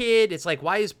as a kid. It's like,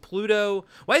 why is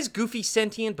Goofy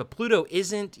sentient, but Pluto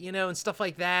isn't, and stuff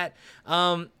like that.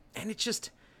 And it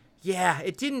just,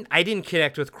 I didn't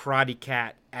connect with Karate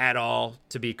Cat at all,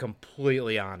 to be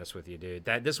completely honest with you, dude.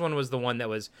 This one was the one that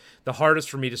was the hardest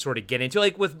for me to sort of get into.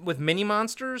 Like with Mini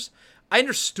Monsters, I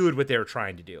understood what they were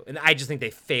trying to do, and I just think they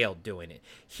failed doing it.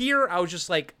 Here, I was just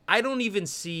like, I don't even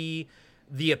see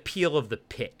the appeal of the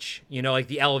pitch, like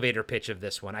the elevator pitch of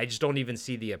this one. I just don't even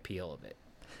see the appeal of it.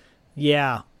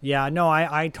 Yeah. No,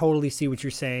 I totally see what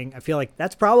you're saying. I feel like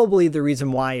that's probably the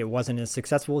reason why it wasn't as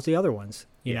successful as the other ones,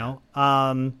 you know?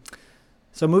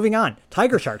 So moving on,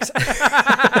 Tiger Sharks.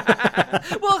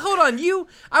 Well, hold on.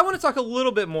 I want to talk a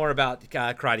little bit more about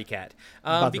Karate Cat.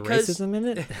 About because the racism in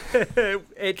it?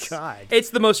 It's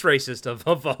the most racist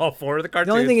of all four of the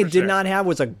cartoons. The only thing it did not have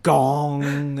was a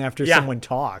gong after someone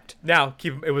talked. Now,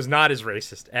 it was not as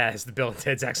racist as the Bill and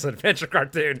Ted's Excellent Adventure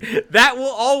cartoon. That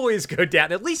will always go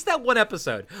down. At least that one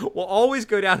episode will always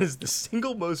go down as the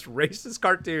single most racist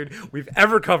cartoon we've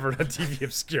ever covered on TV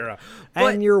Obscura.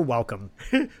 And you're welcome.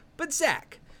 But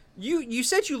Zach, you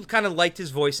said you kind of liked his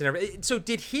voice and everything. So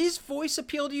did his voice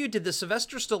appeal to you? Did the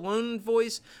Sylvester Stallone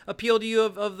voice appeal to you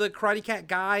of the Karate Cat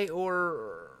guy?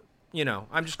 Or,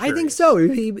 I'm just curious. I think so.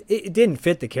 It didn't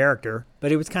fit the character,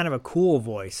 but it was kind of a cool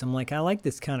voice. I'm like, I like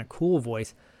this kind of cool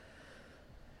voice.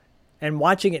 And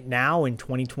watching it now in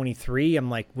 2023, I'm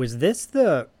like, was this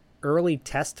the early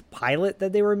test pilot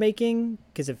that they were making?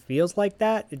 Because it feels like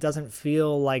that. It doesn't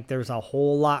feel like there's a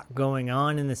whole lot going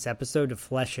on in this episode to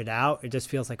flesh it out. It just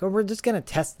feels like, we're just going to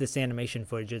test this animation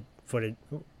footage.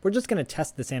 We're just going to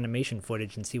test this animation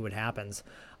footage and see what happens.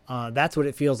 That's what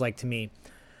it feels like to me.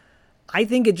 I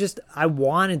think I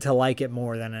wanted to like it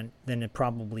more than it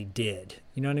probably did.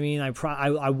 You know what I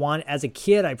mean? As a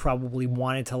kid, I probably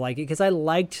wanted to like it because I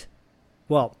liked,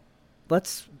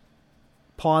 let's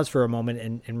pause for a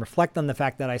moment and reflect on the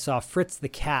fact that I saw Fritz the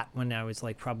Cat when I was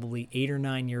like probably 8 or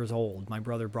 9 years old. My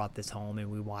brother brought this home and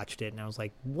we watched it, and I was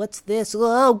like, what's this?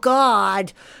 Oh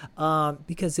God.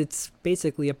 Because it's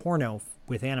basically a porno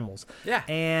with animals. Yeah.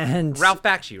 And Ralph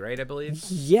Bakshi, right? I believe.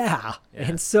 Yeah.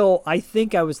 And so I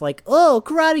think I was like, oh,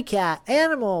 Karate Cat,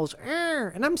 animals.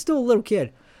 And I'm still a little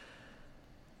kid.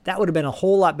 That would have been a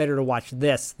whole lot better to watch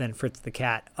this than Fritz the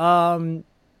Cat. I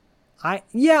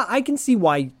can see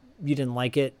why you didn't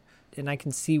like it, and I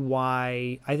can see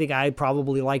why. I think I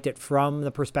probably liked it from the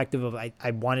perspective of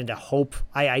I wanted to hope.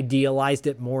 I idealized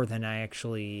it more than I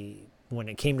actually, when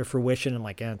it came to fruition, I'm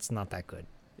like, it's not that good.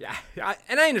 Yeah,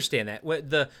 and I understand that.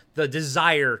 The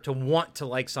desire to want to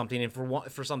like something and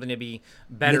for something to be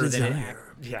better than it.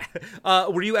 Yeah.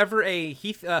 Were you ever a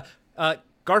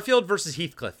Garfield versus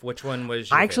Heathcliff? Which one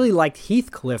was your I actually liked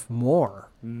Heathcliff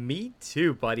more. Me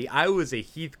too, buddy. I was a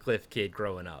Heathcliff kid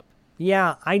growing up.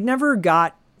 Yeah, I never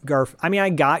got I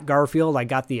got Garfield. I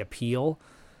got the appeal.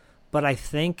 But I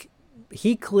think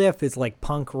Heathcliff is like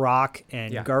punk rock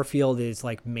and Garfield is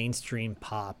like mainstream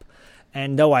pop.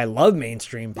 And though I love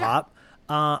mainstream pop,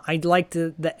 I liked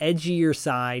the edgier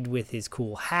side with his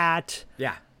cool hat.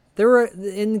 Yeah. There were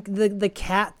the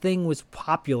cat thing was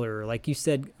popular. Like you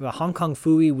said, Hong Kong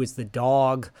Phooey was the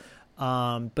dog.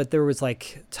 But there was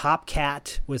like Top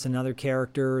Cat was another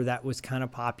character that was kind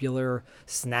of popular.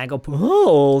 Snagglepuss.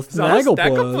 Oh,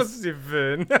 Snagglepuss.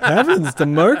 Even. Heavens to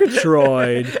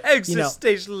Murgatroyd. Exit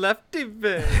stage left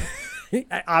even.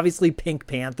 Obviously, Pink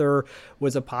Panther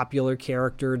was a popular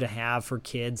character to have for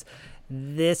kids.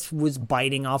 This was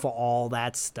biting off of all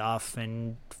that stuff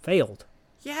and failed.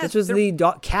 Yeah, this was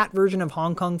the cat version of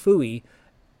Hong Kong Phooey,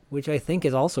 which I think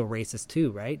is also racist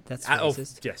too, right? That's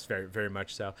racist. Yes, very, very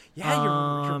much so. Yeah,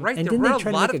 you're right. And There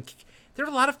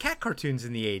were a lot of cat cartoons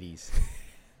in the 80s.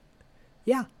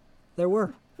 Yeah, there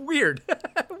were. Weird.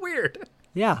 Weird.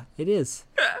 Yeah, it is.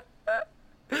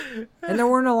 And there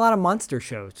weren't a lot of monster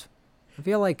shows. I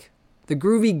feel like the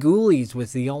Groovy Ghoulies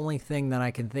was the only thing that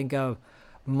I can think of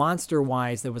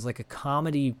monster-wise that was like a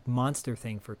comedy monster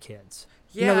thing for kids.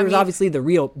 Yeah, there was obviously the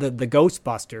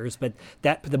Ghostbusters, but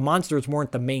the monsters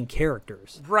weren't the main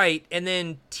characters. Right, and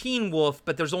then Teen Wolf,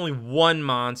 but there's only one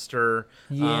monster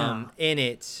in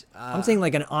it. I'm saying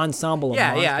like an ensemble of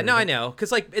monsters. Yeah, no, I know.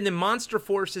 Because and the Monster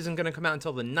Force isn't going to come out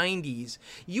until the 90s.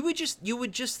 You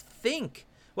would just think...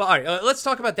 Well, all right, let's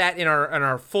talk about that in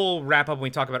our full wrap-up when we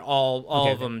talk about all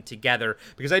of them together.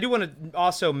 Because I do want to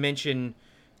also mention...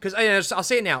 Because I'll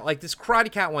say it now, like this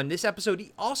Karate Cat one, this episode,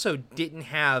 he also didn't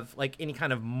have like any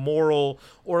kind of moral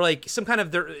or like some kind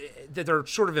of that they're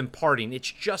sort of imparting.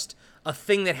 It's just a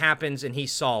thing that happens and he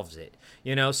solves it,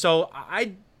 So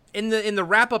in the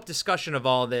wrap up discussion of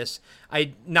all this,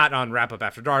 not on Wrap Up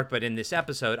After Dark, but in this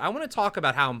episode, I want to talk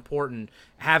about how important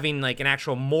having like an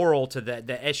actual moral to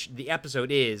the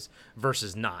episode is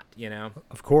versus not,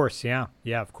 Of course, yeah,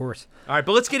 of course. All right,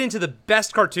 but let's get into the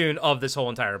best cartoon of this whole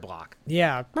entire block.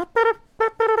 Yeah.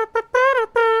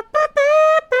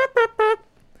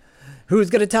 Who's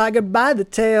got a tiger by the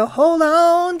tail? Hold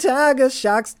on, Tiger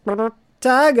Sharks.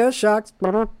 Tiger Sharks.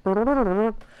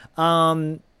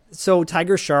 So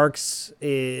Tiger Sharks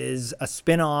is a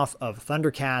spin-off of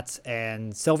Thundercats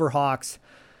and Silverhawks.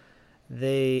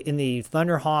 In the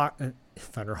Thundercats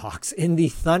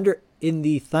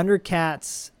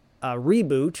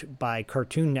reboot by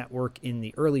Cartoon Network in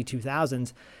the early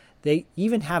 2000s, they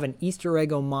even have an Easter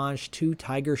egg homage to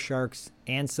Tiger Sharks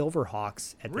and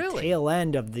Silverhawks at the tail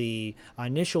end of the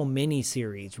initial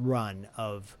miniseries run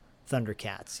of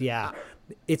Thundercats. Yeah.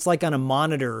 It's like on a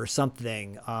monitor or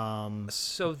something.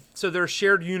 So they're a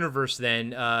shared universe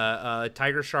then.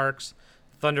 Tiger Sharks,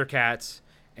 Thundercats,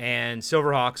 and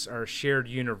Silverhawks are a shared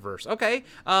universe. Okay.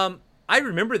 I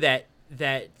remember that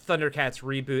Thundercats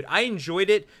reboot. I enjoyed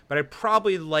it, but I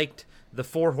probably liked the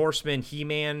Four Horsemen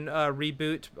He-Man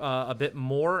reboot a bit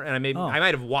more, and I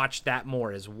might have watched that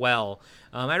more as well.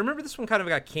 I remember this one kind of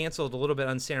got canceled a little bit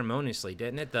unceremoniously,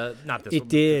 didn't it? It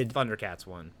did. The Thundercats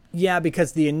one. Yeah,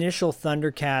 because the initial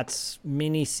Thundercats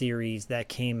miniseries that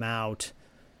came out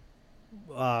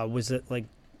was like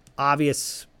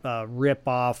obvious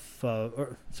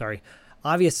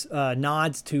obvious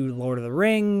nods to Lord of the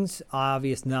Rings,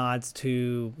 obvious nods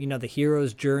to the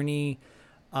hero's journey.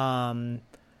 And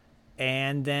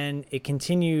then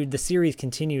the series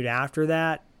continued after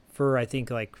that for, I think,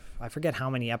 like, I forget how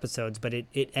many episodes, but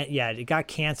it got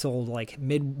canceled like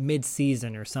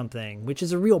mid-season or something, which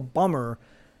is a real bummer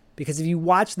because if you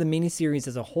watch the miniseries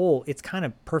as a whole, it's kind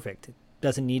of perfect. It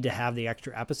doesn't need to have the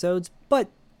extra episodes, but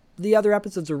the other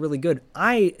episodes are really good.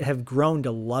 I have grown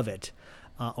to love it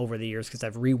over the years because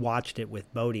I've rewatched it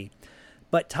with Bodhi.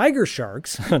 But Tiger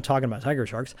Sharks, talking about Tiger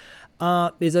Sharks,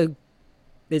 is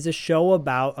a show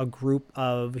about a group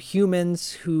of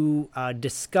humans who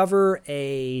discover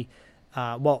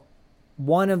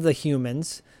one of the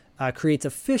humans creates a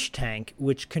fish tank,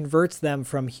 which converts them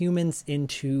from humans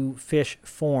into fish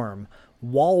form.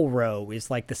 Walro is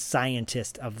like the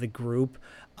scientist of the group,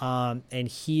 and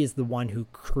he is the one who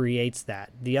creates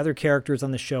that. The other characters on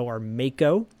the show are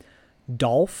Mako,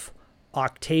 Dolph,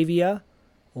 Octavia,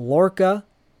 Lorca,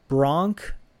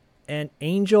 Bronk, and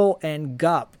Angel, and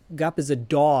Gup. Gup is a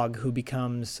dog who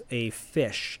becomes a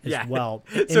fish as well.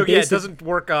 So it doesn't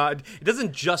work. It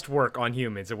doesn't just work on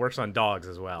humans. It works on dogs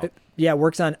as well. It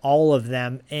works on all of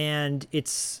them, and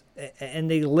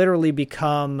they literally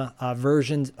become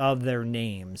versions of their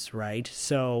names, right?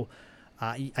 So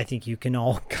I think you can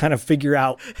all kind of figure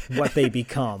out what they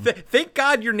become. Thank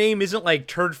God your name isn't like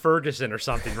Turd Ferguson or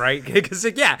something, right? Because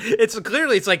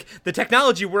it's like the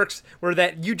technology works where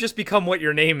that you just become what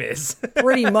your name is.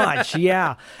 Pretty much,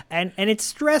 yeah. And it's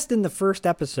stressed in the first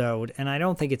episode, and I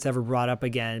don't think it's ever brought up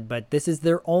again, but this is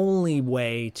their only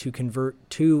way to convert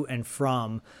to and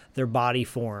from their body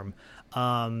form.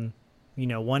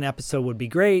 one episode would be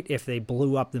great if they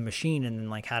blew up the machine and then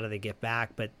like how do they get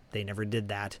back, but they never did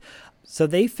that. So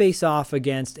they face off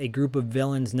against a group of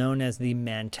villains known as the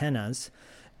Mantennas,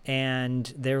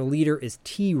 and their leader is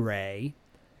T-Ray.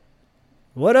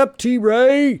 What up,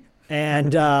 T-Ray?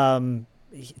 And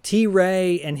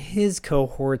T-Ray and his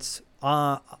cohorts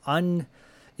in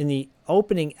the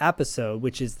opening episode,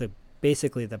 which is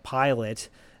basically the pilot,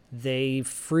 they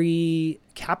free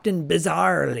Captain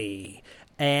Bizarrely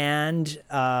and his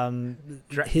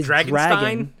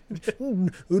Dragonstein?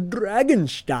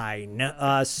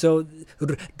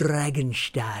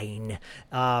 Dragonstein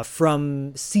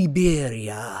from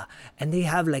Siberia, and they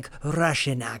have like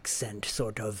Russian accent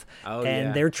sort of,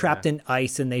 they're trapped in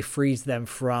ice and they freeze them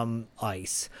from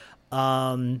ice.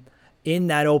 In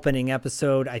that opening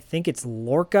episode, I think it's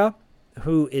Lorca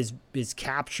who is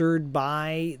captured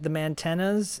by the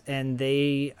Mantennas, and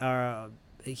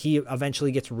he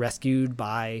eventually gets rescued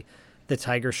by the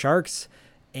tiger sharks,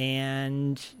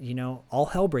 and all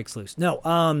hell breaks loose.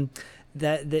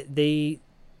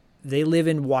 They live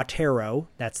in Watero.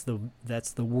 That's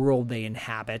the world they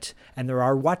inhabit, and there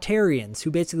are Waterians who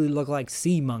basically look like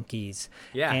sea monkeys.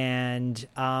 Yeah. And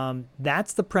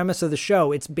that's the premise of the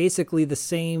show. It's basically the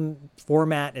same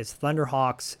format as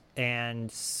Thunderhawks and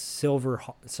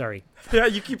Sorry. Yeah,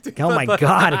 you keep doing Oh my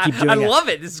God, I keep doing it. I love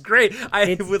it. This is great.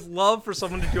 I would love for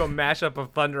someone to do a mashup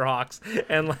of Thunderhawks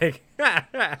and like.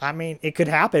 I mean, it could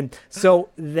happen. So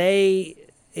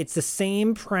it's the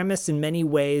same premise in many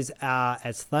ways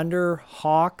as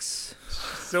Thunderhawks.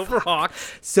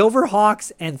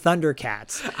 Silverhawks and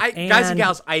Thundercats. Guys and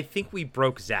gals, I think we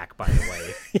broke Zach, by the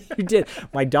way. You did.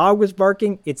 My dog was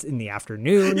barking. It's in the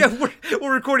afternoon. Yeah,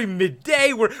 we're recording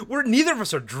midday. We're neither of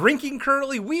us are drinking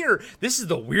currently. This is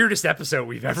the weirdest episode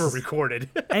we've ever recorded.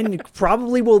 And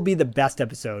probably will be the best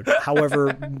episode.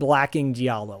 However, blacking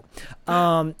Giallo.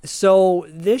 So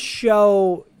this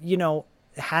show,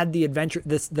 had the adventure.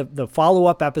 The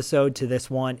follow-up episode to this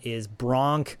one is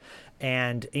Bronk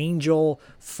and Angel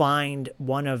find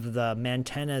one of the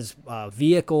Mantenna's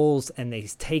vehicles, and they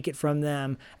take it from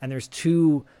them. And there's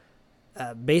two,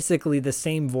 basically the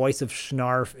same voice of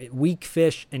Schnarf.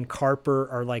 Weakfish and Carper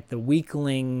are like the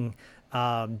weakling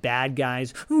bad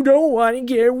guys who don't want to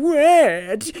get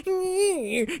wet,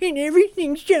 and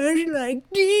everything sounds like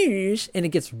this. And it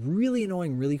gets really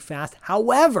annoying really fast.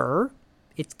 However,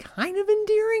 it's kind of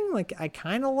endearing. Like, I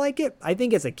kind of like it. I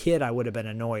think as a kid, I would have been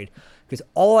annoyed because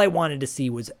all I wanted to see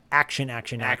was action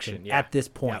yeah. at this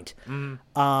point. Yep.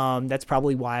 Mm-hmm. That's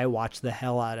probably why I watched the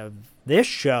hell out of this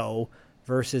show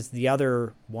versus the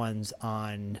other ones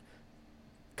on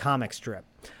comic strip.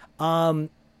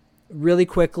 Really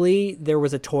quickly, there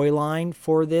was a toy line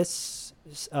for this,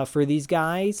 for these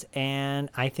guys, and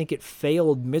I think it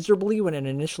failed miserably when it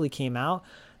initially came out.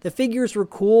 The figures were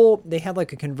cool. They had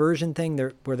like a conversion thing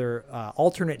where their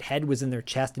alternate head was in their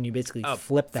chest, and you basically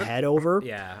flip the head over.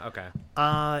 Yeah, okay.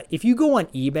 If you go on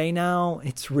eBay now,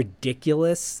 it's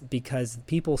ridiculous because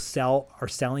people are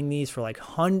selling these for like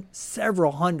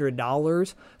several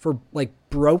 $100s for like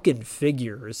broken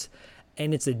figures,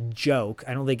 and it's a joke.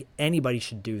 I don't think anybody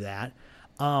should do that.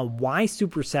 Why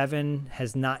Super 7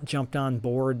 has not jumped on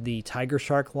board the Tiger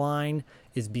Shark line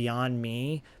is beyond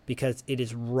me, because it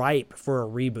is ripe for a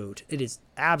reboot. It is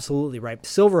absolutely ripe.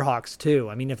 Silverhawks too.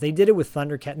 I mean, if they did it with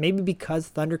Thundercats, maybe because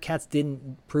Thundercats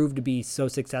didn't prove to be so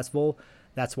successful,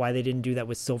 that's why they didn't do that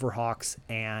with Silverhawks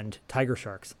and Tiger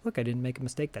Sharks. Look, I didn't make a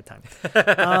mistake that time.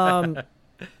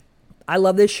 I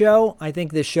love this show. I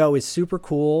think this show is super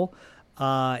cool.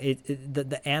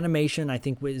 The animation, I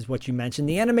think, is what you mentioned.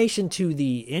 The animation to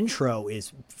the intro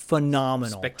is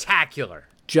phenomenal. Spectacular.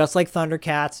 Just like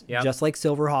Thundercats, Yep. just like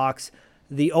Silverhawks.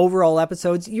 The overall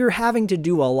episodes, you're having to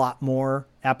do a lot more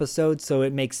episodes, so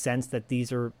it makes sense that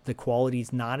the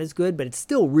quality's not as good, but it's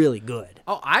still really good.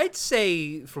 Oh, I'd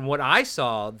say from what I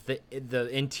saw, the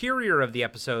interior of the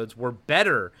episodes were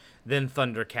better than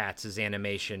Thundercats'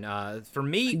 animation. For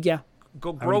me, Yeah.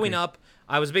 Growing up,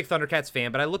 I was a big Thundercats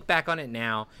fan, but I look back on it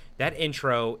now, that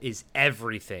intro is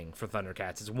everything for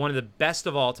Thundercats. It's one of the best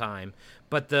of all time,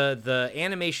 but the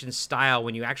animation style,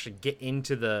 when you actually get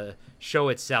into the show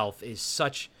itself,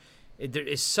 there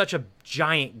is such a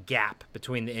giant gap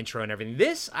between the intro and everything.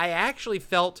 This, I actually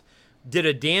felt, did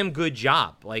a damn good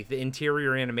job. Like, the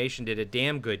interior animation did a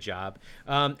damn good job.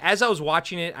 As I was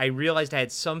watching it, I realized I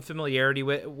had some familiarity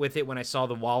with it when I saw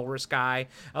the walrus guy.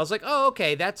 I was like, oh,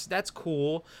 okay, that's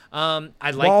cool. I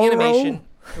like the animation.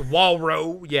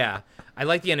 Walro, yeah. I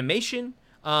like the animation.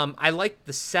 I liked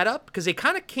the setup because they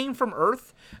kind of came from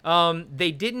Earth.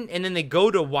 They didn't, and then they go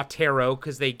to Watero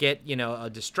because they get, a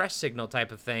distress signal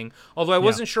type of thing. Although I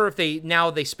wasn't sure if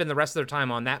they spend the rest of their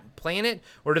time on that planet,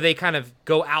 or do they kind of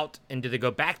go out and do they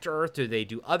go back to Earth? Do they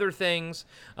do other things?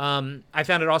 I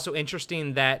found it also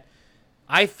interesting that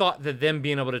I thought that them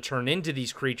being able to turn into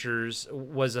these creatures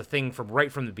was a thing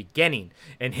right from the beginning,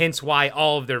 and hence why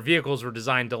all of their vehicles were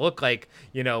designed to look like,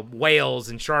 whales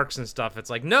and sharks and stuff. It's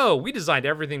like, no, we designed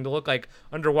everything to look like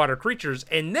underwater creatures,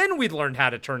 and then we learned how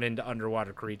to turn into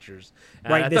underwater creatures.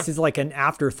 Right, this is like an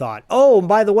afterthought. Oh,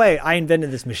 by the way, I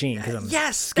invented this machine because I'm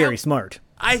scary smart.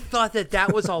 I thought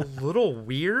that was a little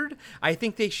weird. I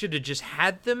think they should have just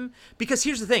had them, because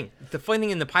here's the thing. The funny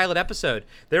thing in the pilot episode,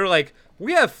 they were like,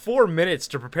 we have 4 minutes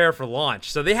to prepare for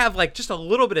launch. So they have like just a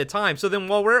little bit of time. So then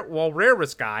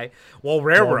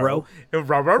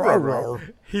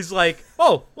he's like,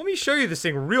 oh, let me show you this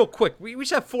thing real quick. We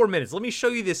just have 4 minutes. Let me show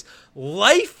you this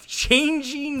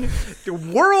life-changing,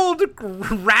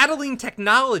 world-rattling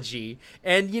technology.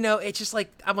 And, it's just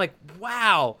like, I'm like,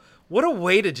 wow. What a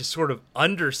way to just sort of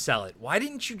undersell it. Why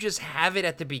didn't you just have it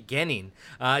at the beginning?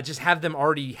 Just have them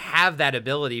already have that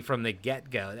ability from the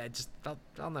get-go. That just felt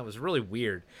that was really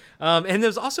weird. And it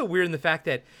was also weird in the fact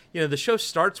that, the show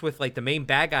starts with like the main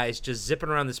bad guys just zipping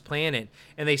around this planet,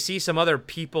 and they see some other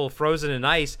people frozen in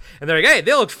ice, and they're like, hey,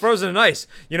 they look frozen in ice.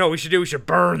 What we should do? We should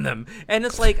burn them. And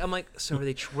it's like, I'm like, so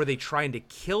were they trying to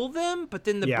kill them? But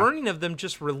then the burning of them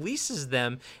just releases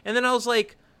them. And then I was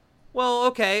like, well,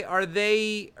 okay, are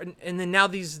they, and then now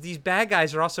these bad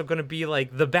guys are also going to be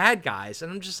like the bad guys. And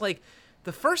I'm just like,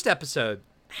 the first episode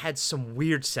had some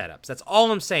weird setups. That's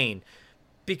all I'm saying.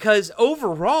 Because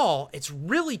overall, it's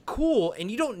really cool, and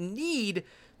you don't need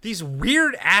these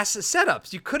weird ass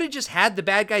setups. You could have just had the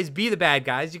bad guys be the bad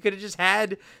guys. You could have just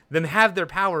had them have their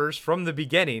powers from the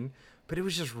beginning, but it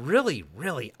was just really,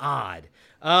 really odd.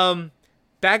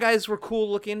 Bad guys were cool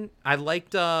looking. I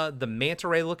liked the manta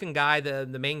ray looking guy,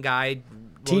 the main guy.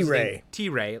 T-Ray.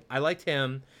 T-Ray. I liked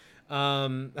him.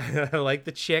 I like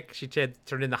the chick. She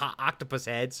turned into hot octopus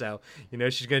head, so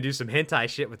she's gonna do some hentai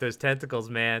shit with those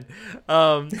tentacles, man.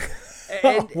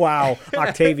 Wow,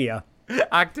 Octavia.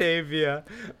 Octavia.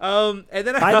 And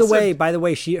then by the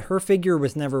way, her figure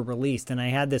was never released, and I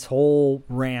had this whole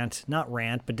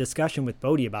discussion with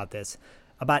Bodhi about this,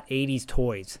 about 80s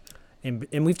toys. And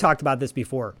we've talked about this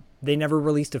before. They never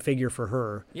released a figure for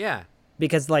her. Yeah.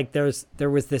 Because there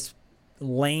was this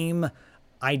lame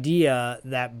idea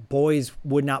that boys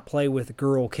would not play with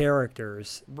girl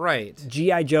characters. Right.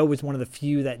 G.I. Joe was one of the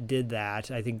few that did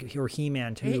that. I think, or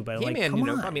He-Man too. But He-Man, come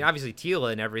on. I mean, obviously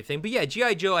Tila and everything. But yeah,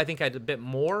 G.I. Joe I think had a bit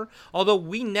more. Although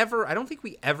I don't think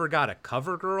we ever got a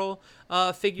cover girl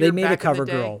figure. They made back a cover in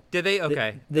the day. girl. Did they?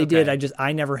 Okay. They did.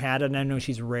 I never had it, and I know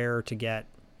she's rare to get.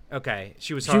 Okay,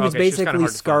 she was basically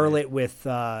Scarlet with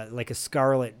like a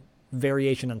Scarlet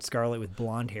variation on Scarlet with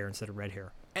blonde hair instead of red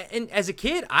hair. And as a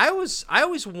kid, I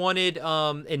always wanted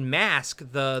in Mask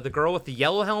the girl with the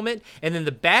yellow helmet, and then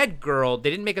the bad girl. They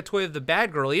didn't make a toy of the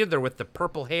bad girl either, with the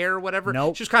purple hair or whatever.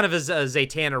 Nope. She was kind of a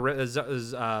Zorana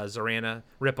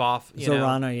ripoff.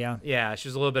 Zorana, yeah. She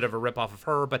was a little bit of a ripoff of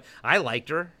her, but I liked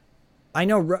her. I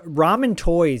know Ramen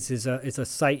Toys is a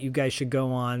site you guys should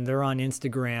go on. They're on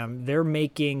Instagram. They're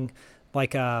making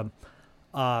like a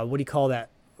what do you call that?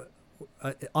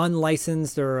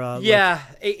 Unlicensed or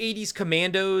 80s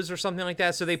Commandos or something like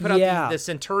that. So they put out the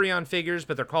Centurion figures,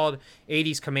 but they're called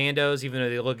 80s Commandos, even though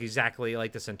they look exactly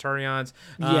like the Centurions.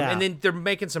 And then they're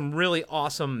making some really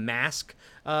awesome Mask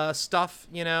stuff.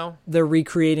 They're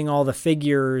recreating all the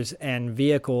figures and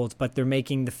vehicles, but they're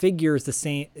making the figures the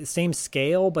same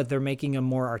scale, but they're making them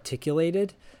more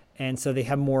articulated. And so they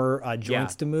have more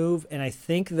joints to move. And I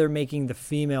think they're making the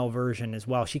female version as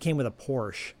well. She came with a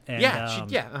Porsche. And,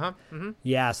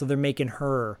 so they're making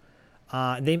her.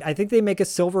 I think they make a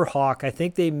Silver Hawk. I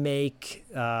think they make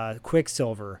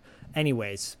Quicksilver.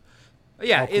 Anyways.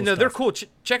 Yeah, they're cool.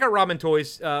 Check out Ramen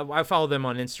Toys. I follow them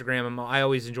on Instagram. I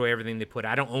always enjoy everything they put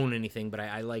out. I don't own anything, but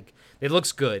I like it.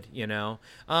 Looks good, The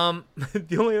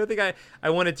only other thing I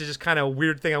wanted to just kind of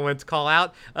weird thing I wanted to call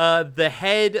out, the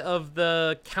head of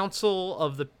the council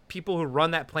of the people who run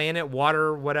that planet,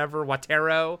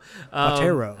 Watero.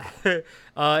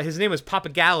 His name was Papa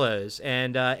Gallows,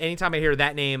 and anytime I hear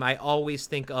that name, I always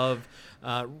think of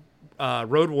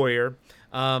Road Warrior.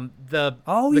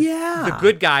 The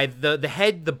good guy,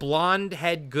 the blonde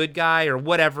head good guy or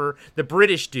whatever, the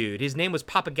British dude. His name was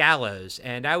Papa Gallows,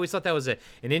 and I always thought that was an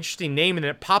interesting name, and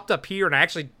it popped up here, and I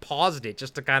actually paused it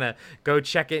just to kind of go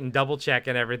check it and double check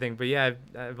and everything. But yeah,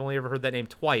 I've only ever heard that name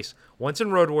twice. Once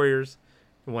in Road Warriors,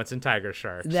 once in Tiger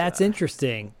Sharks. That's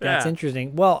interesting. That's yeah.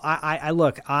 interesting. Well, I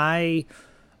look, I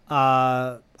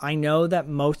know that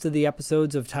most of the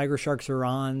episodes of Tiger Sharks are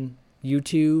on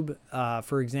YouTube,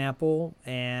 for example,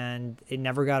 and it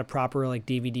never got a proper like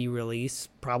DVD release,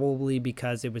 probably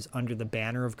because it was under the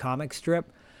banner of comic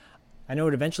strip. I know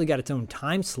it eventually got its own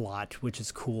time slot, which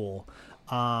is cool.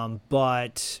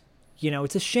 But you know,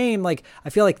 it's a shame. Like, I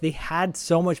feel like they had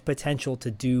so much potential to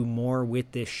do more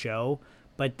with this show,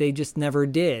 but they just never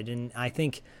did. And I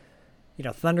think, you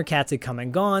know, Thundercats had come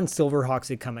and gone, Silverhawks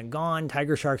had come and gone,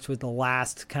 Tiger Sharks was the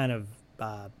last kind of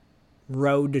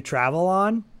road to travel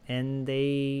on, and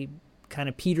they kind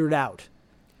of petered out,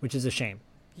 which is a shame.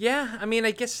 Yeah, I mean,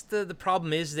 I guess the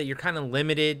problem is that you're kind of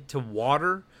limited to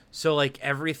water. So, like,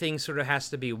 everything sort of has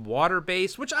to be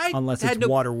water-based, which Unless it's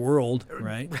Water World,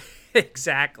 right?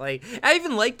 Exactly. I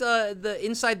even liked the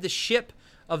inside the ship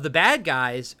of the bad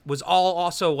guys was all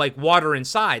also, like, water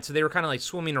inside. So they were kind of, like,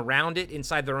 swimming around it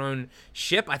inside their own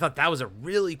ship. I thought that was a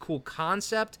really cool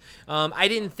concept. I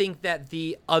didn't think that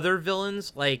the other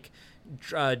villains, like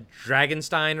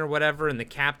Dragonstein or whatever, and the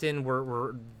captain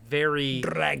were very...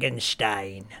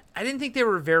 Dragonstein. I didn't think they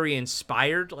were very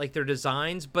inspired, like their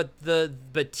designs, but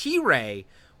T-Ray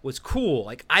was cool.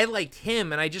 Like, I liked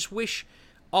him, and I just wish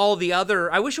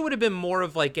I wish it would have been more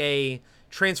of like a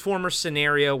Transformers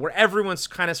scenario where everyone's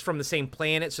kind of from the same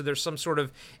planet, so there's some sort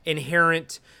of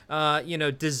inherent,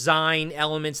 design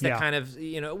elements that kind of,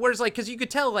 whereas like, because you could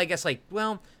tell, I guess, like,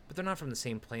 well, but they're not from the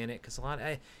same planet, because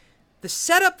the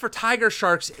setup for Tiger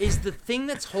Sharks is the thing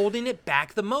that's holding it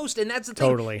back the most, and that's the thing.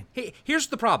 Totally. Here's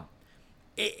the problem.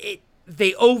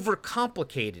 They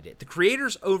overcomplicated it. The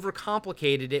creators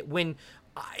overcomplicated it when,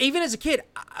 even as a kid,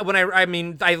 when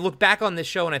I look back on this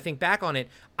show and I think back on it,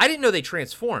 I didn't know they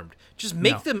transformed. Just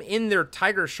make them in their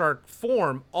Tiger Shark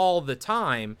form all the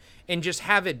time and just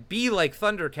have it be like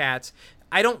Thundercats.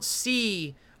 I don't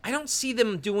see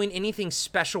them doing anything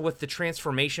special with the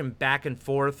transformation back and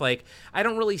forth. Like, I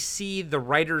don't really see the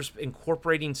writers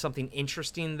incorporating something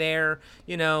interesting there,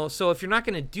 So if you're not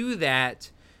going to do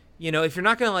that, if you're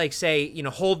not going to, like, say,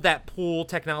 hold that pool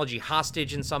technology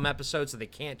hostage in some episodes so they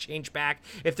can't change back,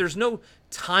 if there's no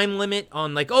time limit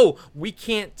on, like, oh, we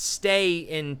can't stay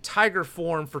in tiger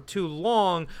form for too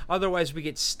long, otherwise we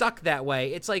get stuck that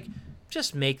way, it's like,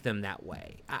 just make them that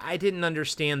way. I didn't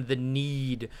understand the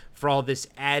need for all this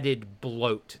added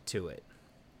bloat to it.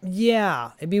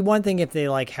 Yeah, it'd be one thing if they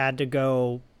like had to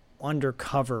go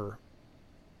undercover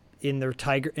in their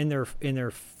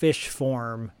their fish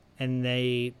form, and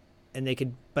they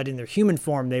could, but in their human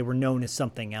form they were known as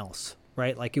something else,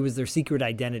 right? Like, it was their secret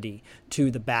identity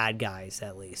to the bad guys,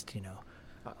 at least,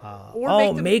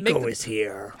 Mako is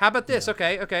here. How about this?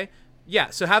 Okay.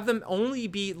 Yeah, so have them only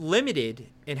be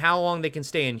limited in how long they can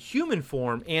stay in human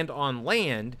form and on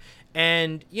land,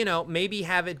 and, maybe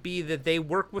have it be that they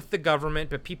work with the government,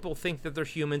 but people think that they're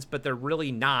humans, but they're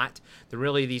really not. They're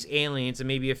really these aliens, and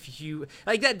maybe a few...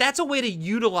 Like, that's a way to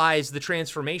utilize the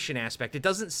transformation aspect. It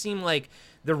doesn't seem like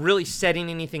they're really setting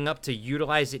anything up to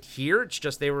utilize it here. It's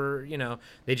just they were,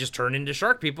 they just turn into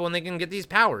shark people and they can get these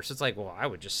powers. It's like, well, I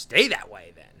would just stay that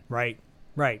way then.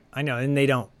 Right. I know, and they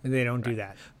don't do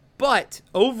that. But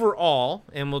overall,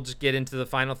 and we'll just get into the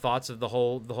final thoughts of the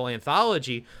whole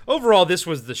anthology, overall, this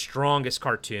was the strongest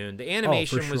cartoon. The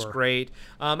animation was great.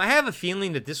 I have a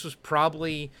feeling that this was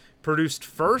probably produced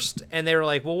first, and they were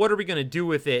like, well, what are we going to do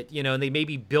with it? And they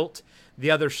maybe built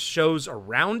the other shows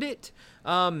around it.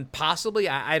 Possibly,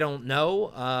 I don't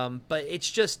know. But it's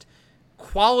just...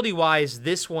 quality-wise,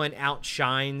 this one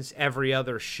outshines every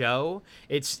other show.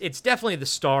 It's definitely the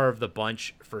star of the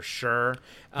bunch for sure.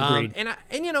 Agreed. And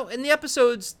in the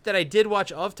episodes that I did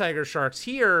watch of Tiger Sharks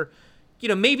here,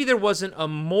 maybe there wasn't a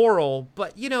moral,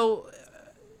 but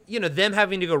them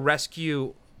having to go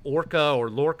rescue Orca or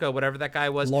Lorca, whatever that guy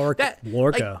was.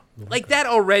 Lorca. Like that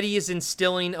already is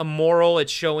instilling a moral.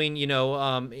 It's showing,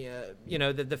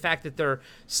 the fact that they're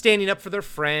standing up for their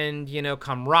friend,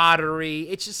 camaraderie.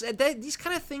 It's just these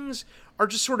kind of things are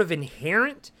just sort of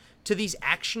inherent to these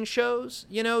action shows.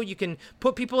 You can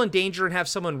put people in danger and have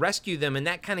someone rescue them, and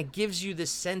that kind of gives you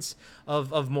this sense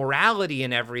of morality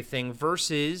and everything,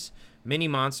 versus Mini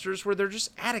Monsters, where they're just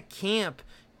at a camp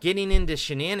getting into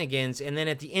shenanigans, and then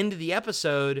at the end of the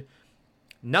episode,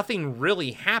 nothing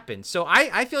really happens. So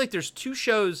I feel like there's two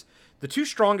shows. The two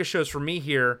strongest shows for me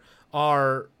here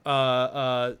are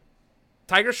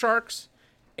Tiger Sharks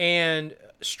and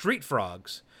Street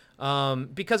Frogs,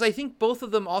 because I think both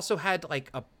of them also had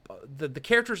like the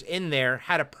characters in there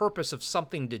had a purpose of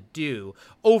something to do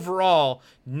overall,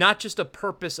 not just a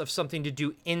purpose of something to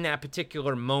do in that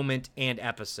particular moment and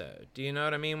episode. Do you know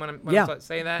what I mean when I'm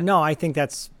saying that? No, I think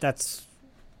that's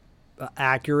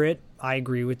accurate. I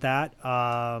agree with that.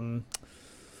 I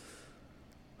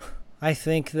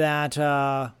think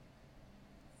that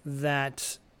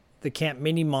that the Camp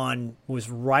Minimon was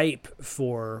ripe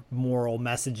for moral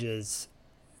messages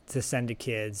to send to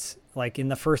kids. Like in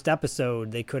the first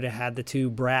episode, they could have had the two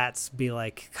brats be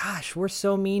like, "Gosh, we're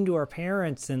so mean to our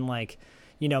parents," and like,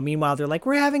 meanwhile they're like,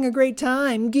 "We're having a great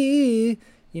time, gee,"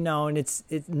 and it's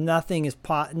nothing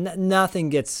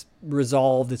gets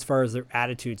resolved as far as their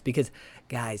attitudes, because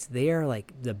guys, they are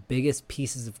like the biggest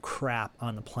pieces of crap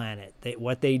on the planet.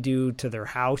 What they do to their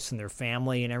house and their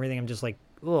family and everything. I'm just like,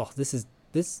 oh,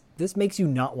 this makes you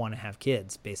not want to have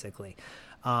kids, basically.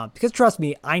 Because trust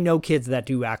me, I know kids that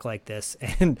do act like this,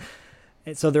 and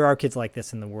so there are kids like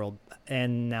this in the world,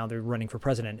 and now they're running for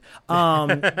president.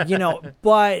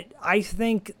 But I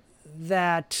think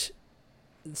that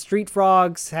Street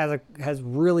Frogs has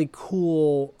really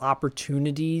cool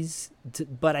opportunities,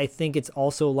 but I think it's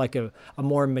also like a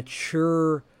more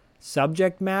mature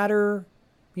subject matter.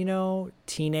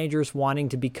 Teenagers wanting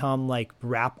to become like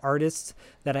rap artists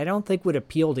that I don't think would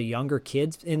appeal to younger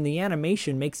kids, and the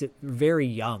animation makes it very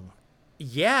young.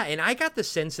 Yeah, and I got the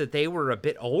sense that they were a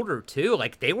bit older too.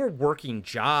 Like they were working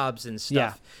jobs and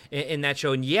stuff in that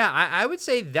show. And yeah, I would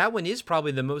say that one is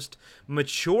probably the most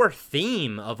mature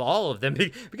theme of all of them.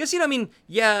 Because,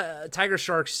 Tiger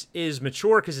Sharks is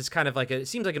mature because it's kind of like it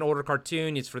seems like an older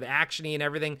cartoon. It's for the action-y and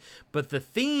everything. But the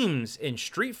themes in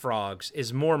Street Frogs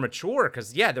is more mature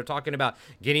because, they're talking about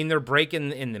getting their break in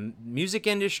the music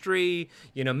industry,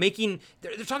 they're talking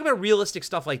about realistic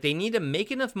stuff. Like they need to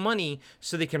make enough money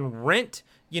so they can rent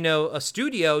a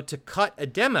studio to cut a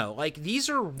demo. Like these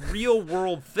are real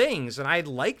world things, and I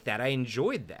like that. I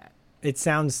enjoyed that. It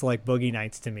sounds like Boogie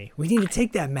Nights to me. We need to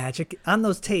take that magic on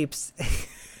those tapes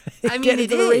and get it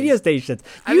to the radio stations.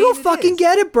 You don't fucking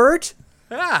get it, Bert.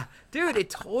 Yeah, dude, it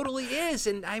totally is.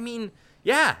 And I mean,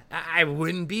 yeah, I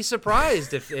wouldn't be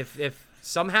surprised if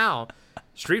somehow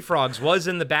Street Frogs was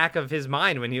in the back of his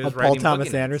mind when he was writing Paul Thomas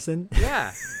Boogie Nights. Anderson.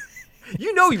 Yeah. He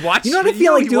watched. You know what I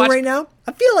feel like doing right now?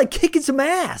 I feel like kicking some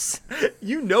ass.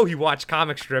 He watched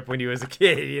comic strip when he was a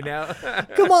kid.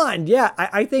 Come on, yeah.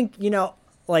 I think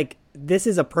like this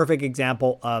is a perfect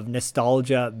example of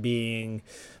nostalgia being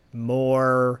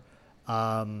more.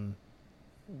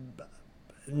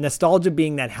 Nostalgia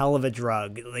being that hell of a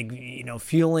drug, like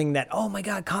feeling that, oh my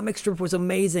god, comic strip was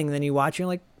amazing. And then you watch, and you're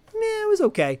like, it was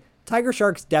okay. Tiger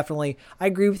Sharks, definitely. I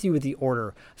agree with you with the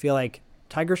order. I feel like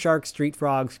Tiger Shark, Street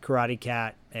Frogs, Karate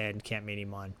Cat, and Camp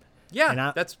Minimon.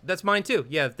 Yeah, that's mine too.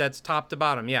 Yeah, that's top to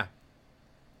bottom. Yeah.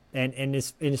 And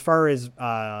as far as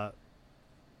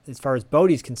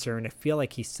Bodhi's concerned, I feel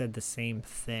like he said the same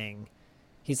thing.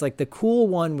 He's like, the cool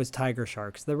one was Tiger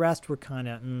Sharks. The rest were kind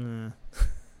of.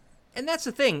 And that's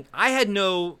the thing. I had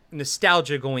no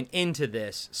nostalgia going into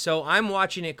this, so I'm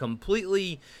watching it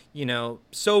completely,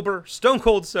 sober, stone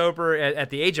cold sober at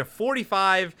the age of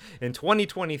 45 in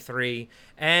 2023.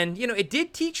 And, it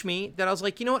did teach me that I was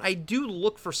like, I do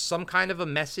look for some kind of a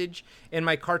message in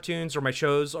my cartoons or my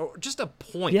shows, or just a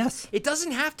point. Yes. It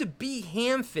doesn't have to be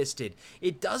ham-fisted.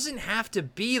 It doesn't have to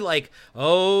be like,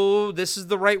 oh, this is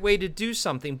the right way to do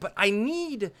something. But I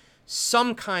need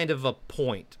some kind of a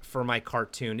point for my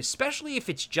cartoon, especially if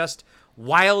it's just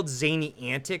wild, zany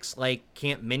antics like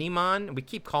Camp Minimon. We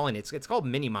keep calling it. It's called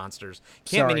Mini Monsters.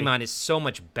 Camp Minimon is so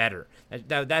much better.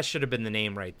 That should have been the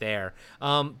name right there.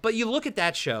 But you look at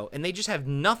that show, and they just have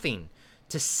nothing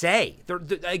to say. They're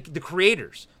like the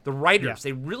creators, the writers,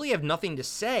 they really have nothing to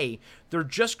say. They're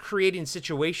just creating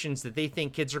situations that they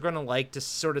think kids are going to like to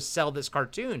sort of sell this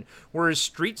cartoon. Whereas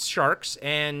Street Sharks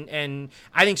and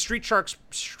I think Street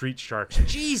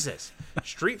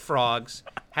Frogs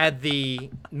had the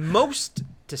most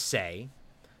to say,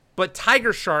 but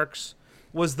Tiger Sharks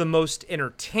was the most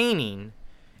entertaining.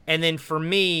 And then for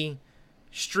me,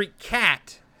 Karate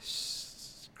Cat.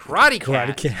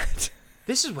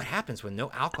 This is what happens when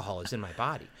no alcohol is in my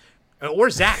body.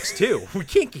 Or Zach's, too. We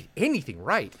can't get anything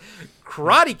right.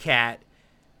 Karate Cat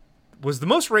was the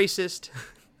most racist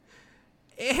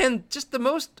and just the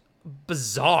most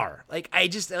bizarre. Like I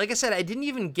said, I didn't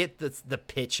even get the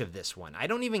pitch of this one. I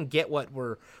don't even get what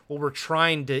we're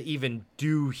trying to even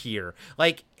do here.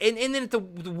 Like, and then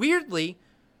weirdly,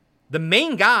 the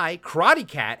main guy, Karate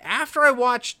Cat, after I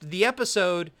watched the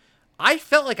episode, I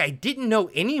felt like I didn't know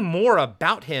any more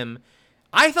about him.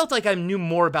 I felt like I knew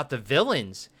more about the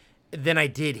villains than I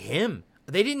did him.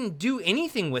 they didn't do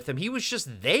anything with him. He was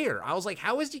just there. I was like,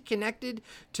 how is he connected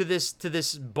to this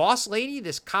boss lady,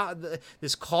 this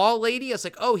claw lady? I was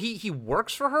like, oh, he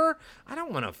works for her? I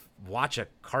don't want to watch a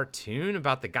cartoon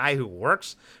about the guy who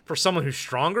works for someone who's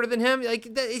stronger than him.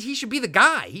 Like, he should be the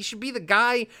guy. He should be the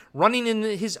guy running in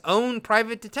his own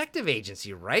private detective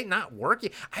agency, right? Not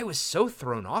working. I was so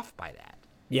thrown off by that.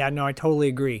 Yeah, no, I totally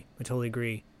agree.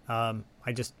 I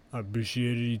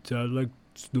appreciated it like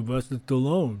Sylvester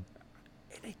Stallone.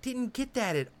 And I didn't get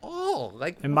that at all.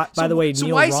 Like, and by the way,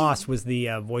 Neil Ross was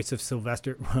the voice of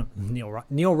Sylvester.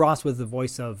 Neil Ross was the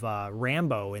voice of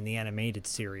Rambo in the animated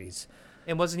series.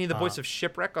 And wasn't he the voice of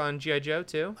Shipwreck on G.I. Joe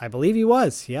too? I believe he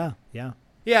was. Yeah.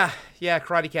 Yeah,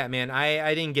 Karate Cat, man.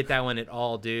 I didn't get that one at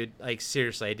all, dude. Like,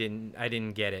 seriously, I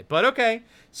didn't get it. But okay.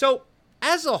 So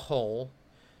as a whole,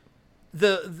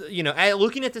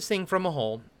 looking at this thing from a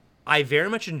whole, I very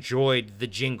much enjoyed the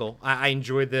jingle. I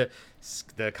enjoyed the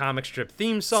comic strip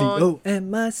theme song.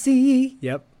 COMIC.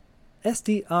 Yep.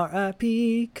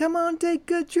 STRIP. Come on,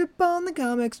 take a trip on the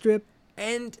comic strip.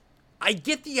 And I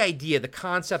get the idea, the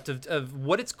concept of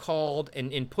what it's called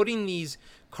and putting these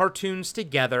cartoons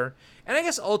together. And I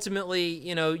guess ultimately,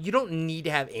 you don't need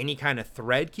to have any kind of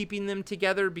thread keeping them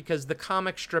together because the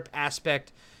comic strip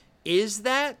aspect is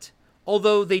that.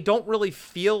 Although they don't really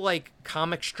feel like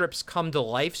comic strips come to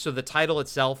life, so the title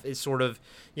itself is sort of,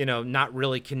 not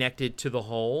really connected to the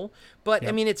whole. But, yep.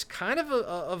 I mean, it's kind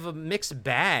of a mixed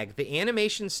bag. The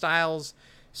animation styles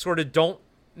sort of don't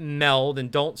meld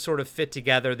and don't sort of fit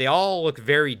together. They all look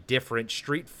very different.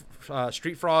 Street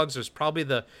Frogs is probably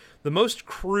the most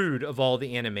crude of all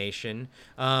the animation.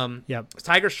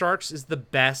 Tiger Sharks is the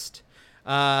best.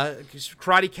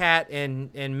 Karate Cat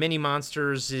and Mini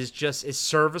Monsters is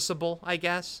serviceable, I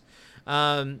guess.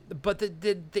 But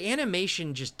the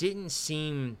animation just didn't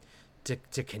seem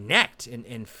to connect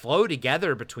and flow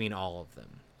together between all of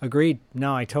them. Agreed.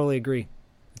 No, I totally agree.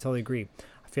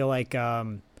 I feel like,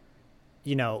 the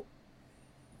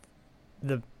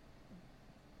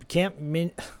Camp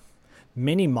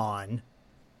Minimon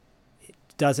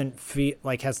doesn't feel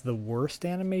like has the worst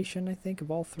animation, I think, of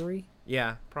all three.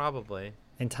 Yeah, probably.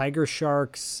 And Tiger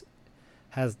Sharks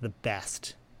has the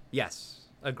best. Yes,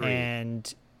 agreed.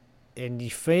 And you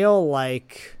feel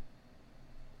like,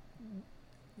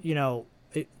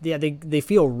 they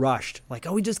feel rushed. Like,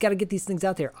 oh, we just got to get these things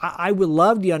out there. I would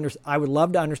love to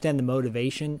understand the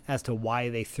motivation as to why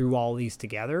they threw all these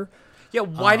together. Yeah,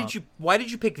 why did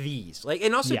you pick these? Like,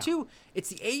 and also too, it's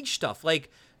the age stuff.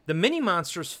 Like, the Mini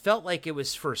Monsters felt like it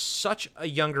was for such a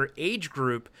younger age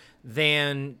group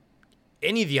than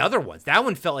any of the other ones. That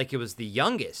one felt like it was the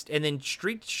youngest. And then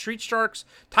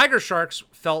Tiger Sharks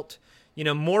felt,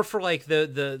 more for like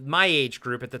the my age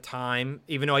group at the time.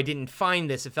 Even though I didn't find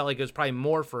this, it felt like it was probably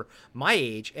more for my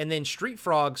age. And then Street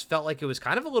Frogs felt like it was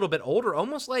kind of a little bit older,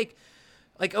 almost like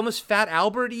almost Fat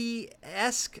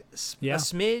Albert-y-esque, a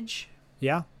smidge.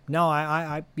 Yeah. No,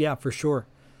 I for sure.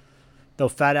 Though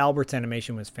Fat Albert's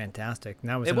animation was fantastic. And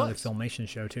that was another Filmation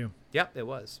show, too. Yep, it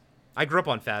was. I grew up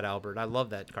on Fat Albert. I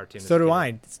love that cartoon. So do I.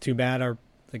 It's too bad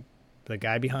the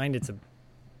guy behind it's a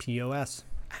POS.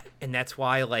 And that's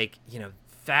why,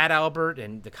 Fat Albert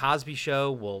and The Cosby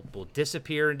Show will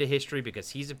disappear into history because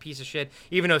he's a piece of shit.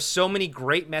 Even though so many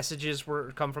great messages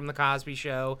come from The Cosby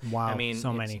Show. Wow, I mean,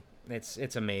 so many.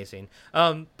 It's amazing.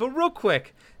 But real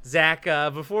quick, Zach,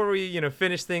 before we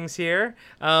finish things here,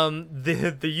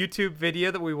 the YouTube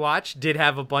video that we watched did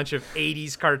have a bunch of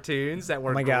 80s cartoons that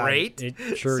were great.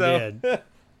 It sure did.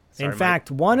 Sorry, in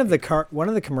fact, one of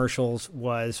the commercials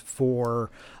was for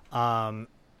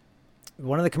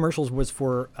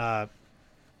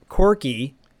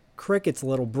Corky, Cricket's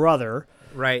little brother.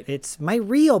 Right. It's my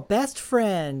real best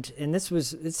friend, and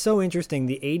it's so interesting.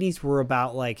 The 80s were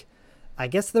about I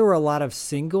guess there were a lot of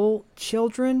single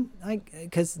children,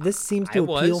 because this seems to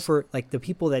appeal for the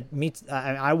people that meet.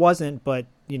 I wasn't, but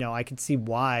I could see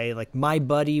why. Like, My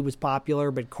Buddy was popular,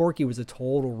 but Corky was a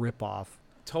total ripoff.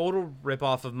 Total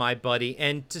ripoff of My Buddy.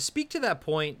 And to speak to that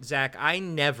point, Zach, I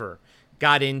never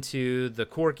got into the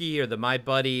Corky or the My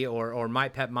Buddy or My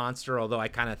Pet Monster, although I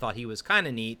kind of thought he was kind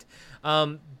of neat.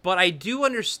 But I do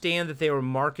understand that they were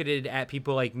marketed at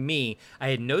people like me. I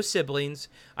had no siblings.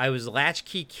 I was a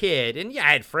latchkey kid. And yeah,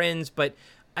 I had friends, but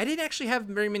I didn't actually have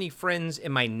very many friends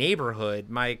in my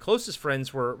neighborhood. My closest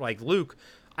friends were like Luke.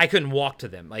 I couldn't walk to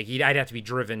them. Like, I'd have to be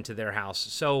driven to their house.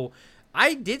 So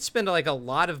I did spend a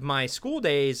lot of my school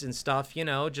days and stuff,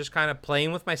 just kind of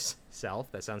playing with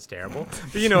myself. That sounds terrible,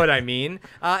 but you know what I mean.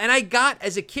 And I got,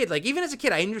 as a kid, even as a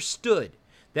kid, I understood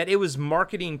that it was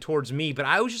marketing towards me, but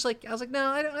I was like, no,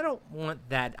 I don't want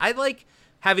that. I like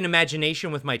having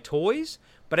imagination with my toys,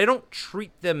 but I don't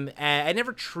treat them. I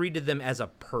never treated them as a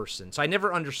person, so I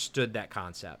never understood that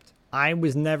concept. I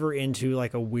was never into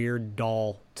like a weird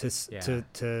doll to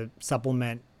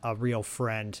supplement a real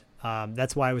friend.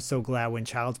 That's why I was so glad when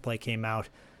Child's Play came out.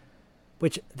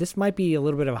 Which, this might be a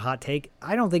little bit of a hot take.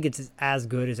 I don't think it's as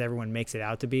good as everyone makes it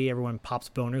out to be. Everyone pops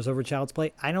boners over Child's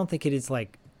Play. I don't think it is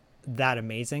like that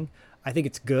amazing. I think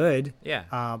it's good.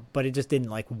 Yeah. But it just didn't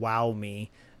like wow me.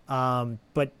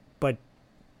 But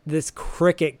this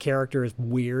Cricket character is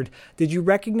weird. Did you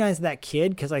recognize that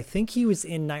kid? Because I think he was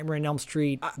in Nightmare on Elm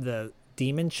Street, the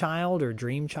Demon Child or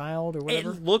Dream Child or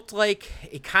whatever.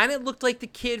 It kind of looked like the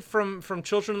kid from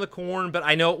Children of the Corn, but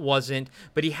I know it wasn't.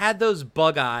 But he had those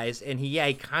bug eyes, and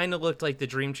he kind of looked like the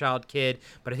Dream Child kid,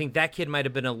 but I think that kid might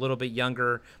have been a little bit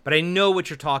younger. But I know what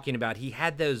you're talking about. He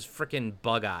had those freaking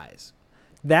bug eyes.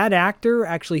 That actor,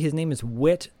 actually, his name is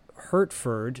Whit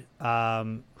Hertford,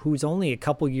 who's only a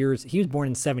couple years. He was born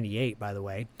in 1978, by the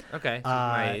way. Okay, so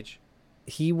my age.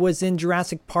 He was in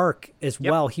Jurassic Park as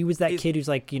well. He was that kid who's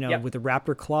like, with the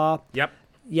raptor claw. Yep.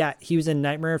 Yeah, he was in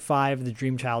Nightmare 5, The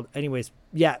Dream Child. Anyways,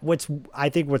 yeah, I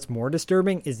think what's more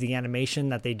disturbing is the animation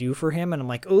that they do for him, and I'm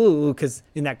like, ooh, because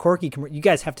in that Corky you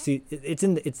guys have to see.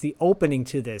 It's the opening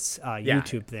to this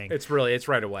YouTube thing. It's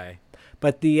right away.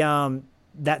 But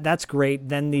that's great.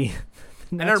 Then the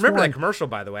and I remember that commercial,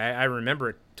 by the way. I remember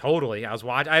it totally.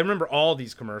 I remember all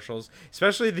these commercials,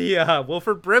 especially the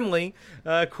Wilford Brimley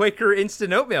Quaker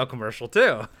Instant Oatmeal commercial,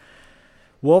 too.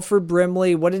 Wilford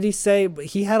Brimley, what did he say?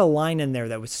 He had a line in there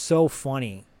that was so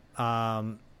funny.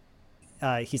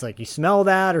 He's like, you smell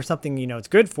that or something, it's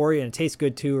good for you and it tastes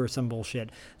good, too, or some bullshit.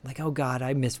 I'm like, oh, God,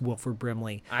 I miss Wilford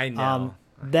Brimley. I know.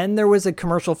 Then there was a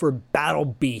commercial for Battle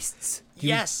Beasts.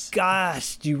 Yes.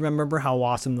 Gosh, do you remember how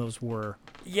awesome those were?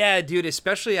 Yeah, dude,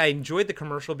 especially I enjoyed the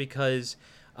commercial because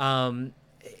the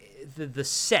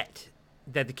set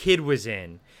that the kid was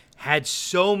in had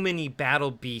so many Battle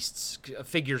Beasts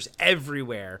figures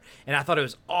everywhere, and I thought it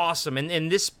was awesome.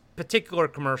 And this particular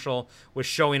commercial was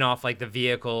showing off like the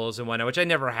vehicles and whatnot, which I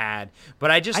never had.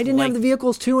 But I didn't have the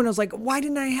vehicles too, and I was like, why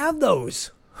didn't I have those?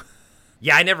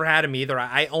 Yeah, I never had them either.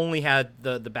 I only had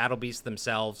the Battle Beasts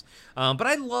themselves. But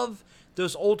I love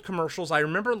those old commercials. I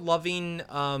remember loving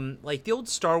like the old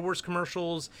Star Wars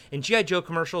commercials and G.I. Joe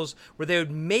commercials where they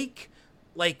would make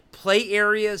like play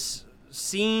areas,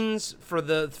 scenes for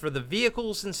the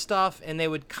vehicles and stuff, and they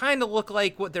would kind of look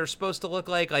like what they're supposed to look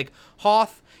like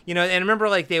Hoth, and I remember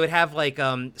like they would have like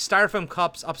styrofoam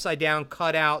cups upside down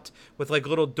cut out with like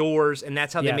little doors, and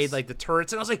that's how they made like the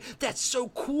turrets, and I was like, that's so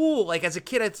cool. Like as a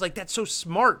kid, it's like, that's so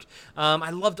smart.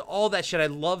 I loved all that shit. I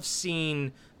love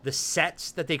seeing the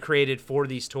sets that they created for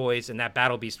these toys, and that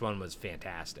Battle Beast one was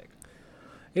fantastic.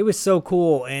 It was so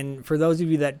cool. And for those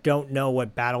of you that don't know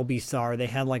what Battle Beasts are, they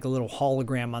had like a little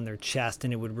hologram on their chest,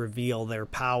 and it would reveal their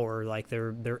power, like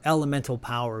their elemental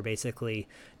power, basically.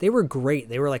 They were great.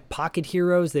 They were like pocket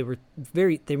heroes. They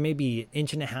may be 1.5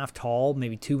 inches tall,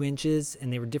 maybe 2 inches,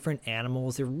 and they were different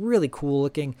animals. They're really cool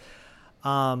looking.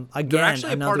 Again, they're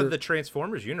actually a part of the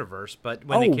Transformers universe, but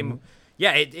when they came...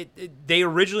 Yeah, they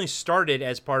originally started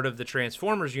as part of the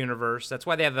Transformers universe. That's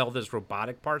why they have all those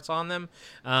robotic parts on them.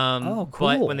 Cool.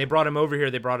 But when they brought them over here,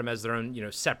 they brought them as their own,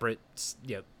 separate,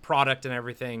 product and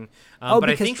everything. But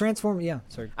because I think Transformers, yeah,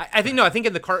 sorry. I think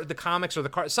in the comics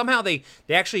or somehow they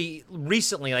actually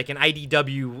recently, like in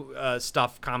IDW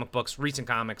stuff, comic books, recent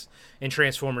comics, and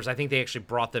Transformers, I think they actually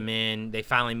brought them in. They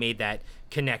finally made that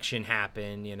connection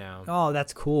happen. Oh,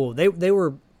 that's cool. They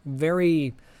were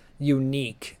very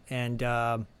unique, and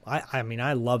I mean,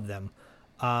 I love them.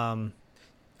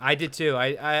 I did too.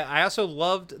 I also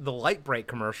loved the Light Bright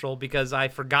commercial because I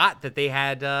forgot that they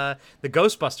had the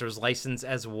Ghostbusters license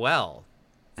as well.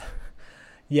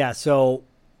 Yeah, so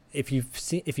if you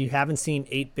haven't seen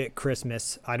 8-Bit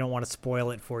Christmas, I don't want to spoil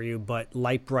it for you, but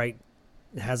Light Bright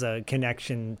has a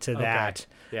connection to that.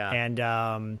 Yeah.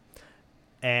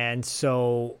 And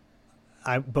so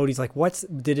Bodhi's like,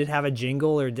 did it have a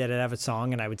jingle or did it have a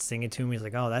song? And I would sing it to him. He's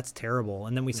like, oh, that's terrible.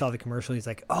 And then we saw the commercial. He's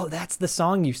like, oh, that's the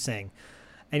song you sing.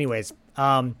 Anyways,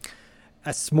 a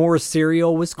s'mores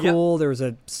cereal was cool. Yep. There was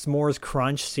a s'mores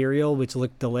crunch cereal, which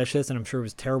looked delicious, and I'm sure it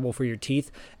was terrible for your teeth.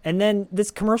 And then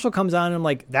this commercial comes on, and I'm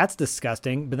like, that's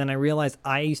disgusting. But then I realized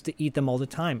I used to eat them all the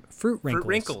time. Fruit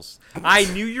Wrinkles. I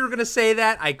knew you were going to say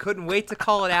that. I couldn't wait to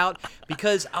call it out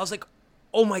because I was like,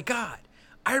 oh, my God.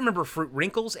 I remember Fruit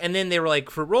Wrinkles, and then they were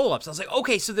like Fruit Roll-Ups. I was like,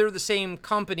 okay, so they're the same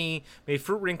company, made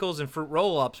Fruit Wrinkles and Fruit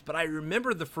Roll-Ups, but I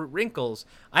remember the Fruit Wrinkles.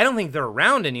 I don't think they're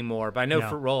around anymore, but I know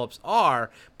Fruit Roll-Ups are.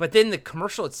 But then the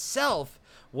commercial itself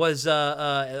was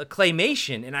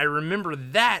claymation, and I remember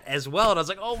that as well. And I was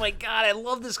like, oh my god, I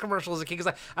love this commercial as a kid,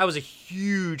 because I was a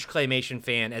huge claymation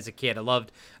fan as a kid. I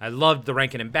loved the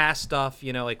Rankin and Bass stuff,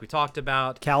 like we talked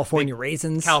about. California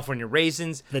Raisins,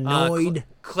 the Noid,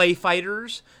 Clay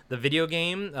Fighters, the video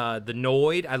game, the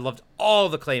Noid. I loved all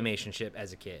the claymation shit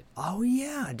as a kid. Oh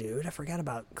yeah, dude, I forgot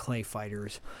about Clay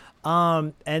Fighters.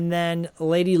 And then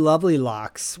Lady Lovely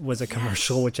Locks was a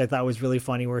commercial, which I thought was really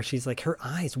funny, where she's like, her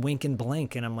eyes wink and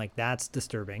blink, and I'm like, that's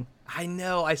disturbing. I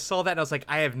know. I saw that, and I was like,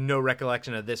 I have no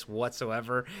recollection of this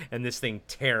whatsoever, and this thing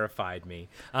terrified me.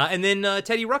 And then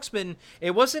Teddy Ruxpin,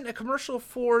 it wasn't a commercial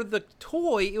for the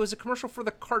toy, it was a commercial for the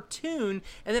cartoon,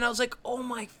 and then I was like, oh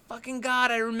my fucking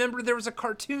god, I remember there was a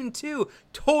cartoon too.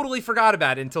 Totally forgot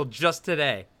about it until just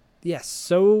today. Yes,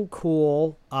 so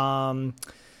cool.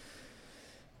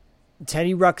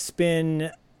 Teddy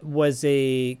Ruxpin was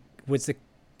in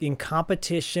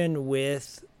competition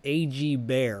with A.G.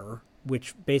 Bear,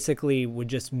 which basically would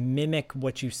just mimic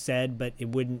what you said, but it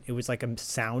wouldn't. It was like a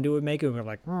sound it would make. It would be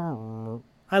like,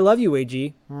 "I love you,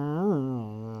 A.G."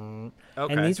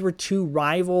 Okay. And these were two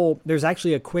rival. There's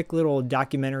actually a quick little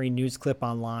documentary news clip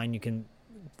online. You can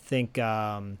you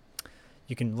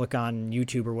can look on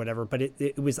YouTube or whatever. But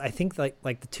it was, I think, like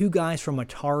the two guys from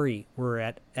Atari were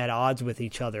at odds with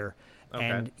each other. Okay.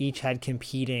 And each had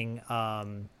competing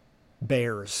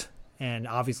bears, and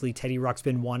obviously Teddy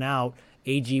Ruxpin won out.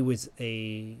 AG was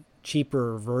a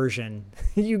cheaper version.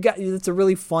 It's a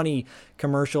really funny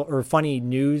commercial or funny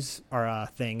news or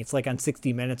thing. It's like on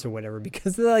 60 Minutes or whatever,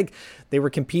 because they were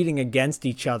competing against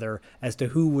each other as to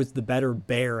who was the better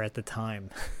bear at the time.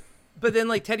 But then,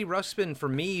 like, Teddy Ruxpin, for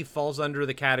me, falls under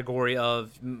the category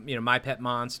of, My Pet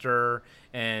Monster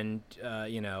and,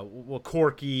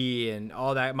 Corky and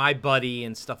all that, My Buddy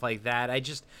and stuff like that. I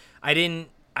didn't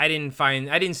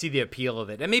see the appeal of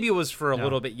it. And maybe it was for a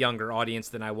little bit younger audience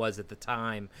than I was at the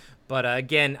time. But,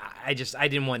 again, I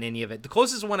didn't want any of it. The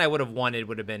closest one I would have wanted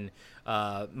would have been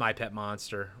My Pet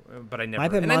Monster. But I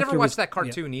never watched that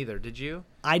cartoon either. Did you?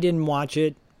 I didn't watch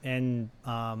it. And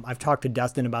I've talked to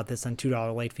Dustin about this on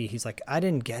 $2 late fee. He's like, I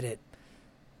didn't get it.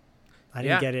 I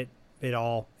didn't get it at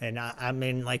all. And I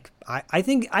mean, like, I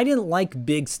think I didn't like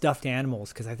big stuffed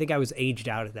animals because I think I was aged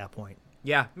out at that point.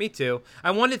 Yeah, me too.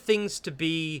 I wanted things to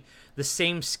be the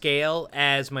same scale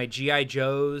as my G.I.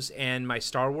 Joes and my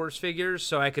Star Wars figures,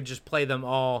 so I could just play them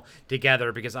all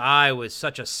together, because I was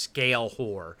such a scale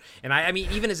whore. And I mean,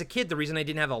 even as a kid, the reason I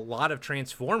didn't have a lot of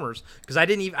Transformers, because I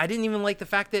didn't even like the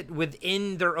fact that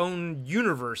within their own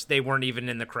universe, they weren't even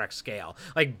in the correct scale.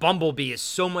 Like, Bumblebee is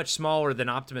so much smaller than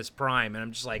Optimus Prime, and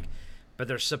I'm just like, but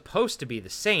they're supposed to be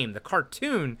the same. The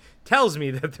cartoon tells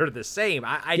me that they're the same.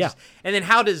 And then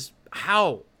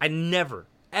I never,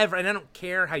 ever, and I don't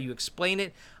care how you explain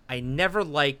it, I never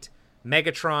liked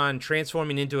Megatron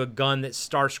transforming into a gun that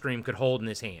Starscream could hold in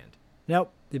his hand.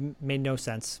 Nope, it made no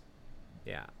sense.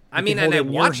 Yeah. I mean, and I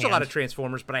watched a lot of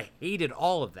Transformers, but I hated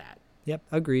all of that. Yep,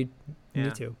 agreed. Yeah.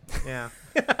 Me too. Yeah.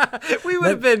 we would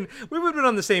have been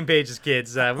on the same page as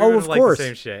kids. We would have liked the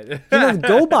same shit. The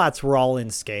GoBots were all in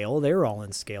scale. They were all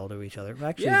in scale to each other.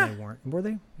 Actually, they weren't. Were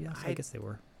they? Yes, I guess they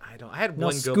were. I had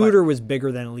one GoBot. Scooter was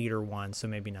bigger than Leader 1, so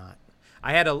maybe not.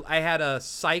 I had a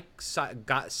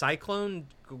Cyclone.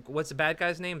 What's the bad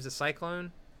guy's name? Is it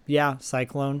Cyclone? Yeah,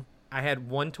 Cyclone. I had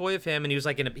one toy of him, and he was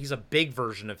like he's a big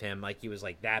version of him. Like, he was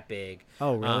like that big.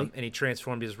 Oh, really? And he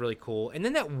transformed. He was really cool. And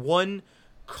then that one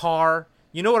car,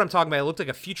 you know what I'm talking about? It looked like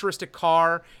a futuristic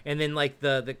car, and then like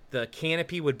the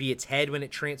canopy would be its head when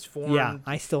it transformed. Yeah,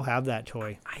 I still have that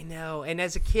toy. I know. And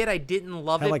as a kid, I didn't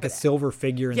love it. Had like a silver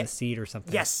figure in the seat or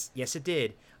something. Yes, it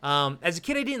did. As a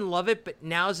kid, I didn't love it, but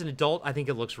now as an adult, I think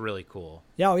it looks really cool.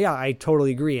 Yeah, I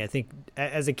totally agree. I think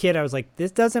as a kid, I was like,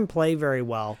 this doesn't play very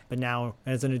well. But now,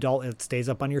 as an adult, it stays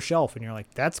up on your shelf, and you're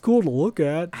like, that's cool to look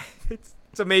at.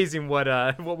 It's amazing what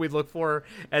we look for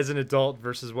as an adult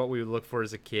versus what we would look for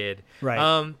as a kid.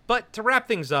 Right. But to wrap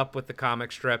things up with the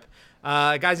comic strip,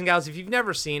 guys and gals, if you've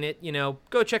never seen it,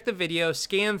 go check the video,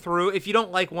 scan through. If you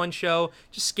don't like one show,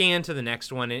 just scan to the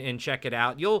next one and check it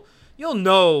out. You'll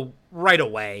know right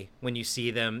away when you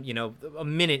see them. A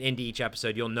minute into each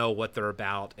episode, you'll know what they're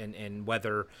about and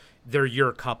whether they're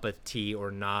your cup of tea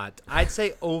or not. I'd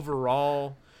say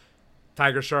overall,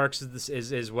 Tiger Sharks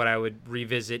is what I would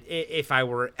revisit if I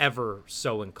were ever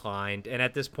so inclined. And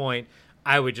at this point,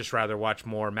 I would just rather watch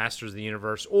more Masters of the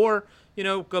Universe, or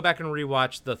go back and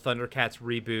rewatch the Thundercats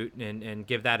reboot and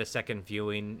give that a second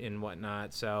viewing and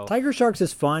whatnot. So Tiger Sharks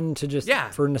is fun to just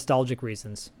for nostalgic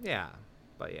reasons. Yeah.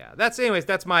 But yeah, that's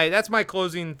my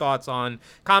closing thoughts on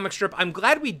comic strip. I'm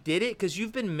glad we did it because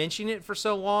you've been mentioning it for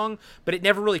so long, but it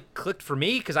never really clicked for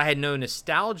me because I had no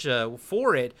nostalgia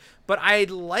for it. But I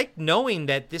liked knowing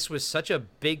that this was such a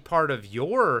big part of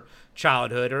your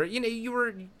childhood, or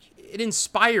it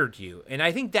inspired you. And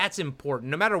I think that's important.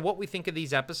 No matter what we think of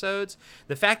these episodes,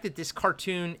 the fact that this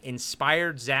cartoon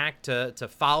inspired Zach to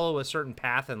follow a certain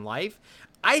path in life,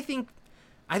 I think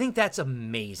that's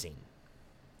amazing.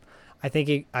 I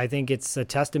think it's a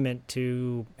testament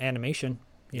to animation,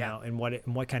 you know, and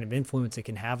what kind of influence it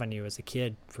can have on you as a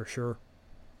kid, for sure.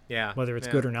 Yeah. Whether it's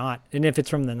good or not. And if it's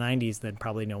from the 90s, then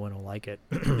probably no one will like it.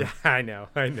 Yeah, I know.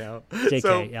 JK,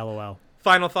 So, LOL.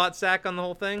 final thoughts, Zach, on the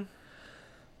whole thing?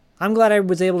 I'm glad I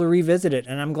was able to revisit it,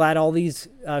 and I'm glad all these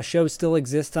shows still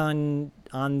exist on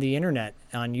the internet,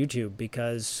 on YouTube,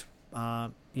 because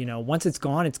once it's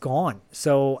gone, it's gone.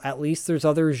 So at least there's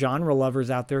other genre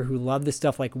lovers out there who love this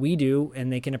stuff like we do,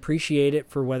 and they can appreciate it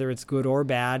for whether it's good or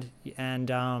bad. And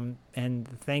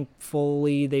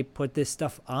thankfully they put this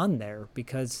stuff on there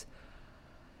because,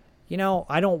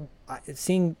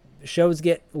 seeing shows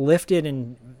get lifted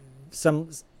and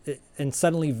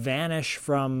suddenly vanish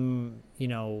from,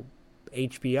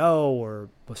 HBO or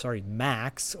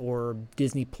Max or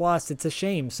Disney Plus, it's a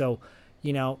shame. So,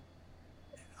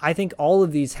 I think all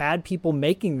of these had people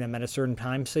making them at a certain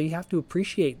time, so you have to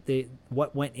appreciate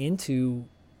what went into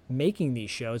making these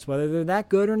shows, whether they're that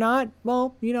good or not.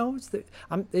 Well,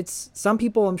 it's some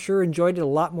people I'm sure enjoyed it a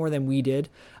lot more than we did,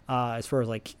 as far as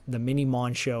like the Mini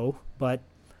Mon show. But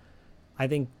I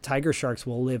think Tiger Sharks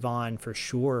will live on for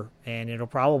sure, and it'll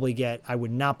probably I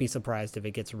would not be surprised if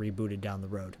it gets rebooted down the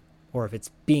road, or if it's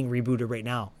being rebooted right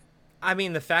now. I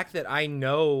mean, the fact that I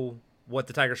know what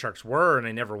the Tiger Sharks were and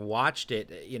I never watched it,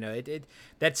 it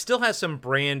that still has some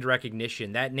brand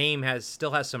recognition. That name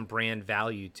still has some brand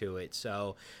value to it.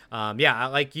 So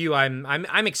like you, I'm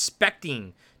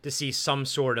expecting to see some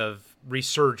sort of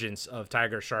resurgence of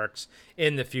Tiger Sharks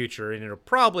in the future, and it'll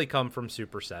probably come from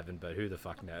Super 7, but who the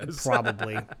fuck knows?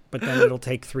 Probably. But then it'll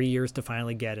take 3 years to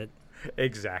finally get it.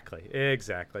 Exactly.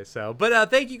 So,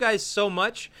 but thank you guys so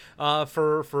much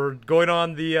for going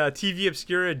on the TV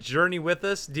Obscura journey with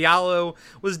us. Diallo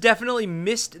was definitely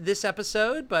missed this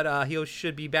episode, but he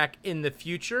should be back in the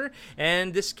future.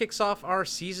 And this kicks off our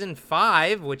season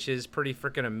 5, which is pretty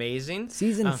freaking amazing.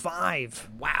 Season 5.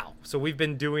 Wow. So we've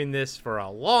been doing this for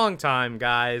a long time,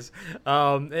 guys.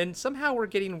 And somehow we're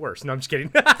getting worse. No, I'm just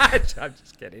kidding. I'm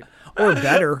just kidding. Or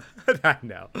better. I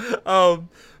know.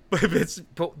 But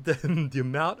the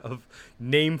amount of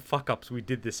name fuck-ups we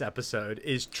did this episode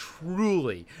is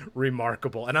truly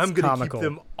remarkable. And I'm going to keep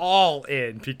them all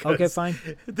in because, okay, fine.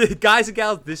 Guys and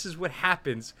gals, this is what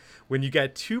happens when you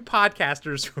get two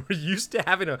podcasters who are used to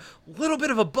having a little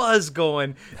bit of a buzz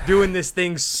going, doing this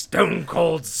thing stone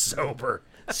cold sober.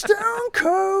 Stone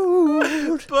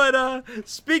cold. But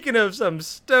speaking of some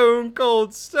stone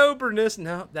cold soberness,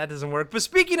 no, that doesn't work. But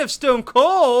speaking of stone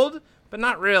cold... but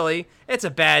not really. It's a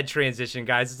bad transition,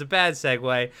 guys. It's a bad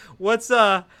segue. What's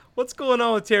going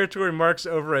on with Territory Marks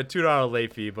over at $2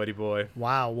 late fee, buddy boy?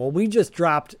 Wow. Well, we just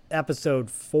dropped episode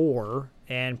 4,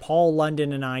 and Paul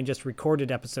London and I just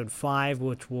recorded episode 5,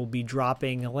 which will be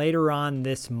dropping later on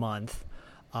this month.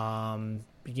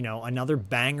 Another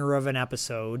banger of an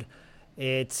episode.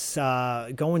 It's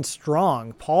going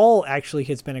strong. Paul actually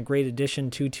has been a great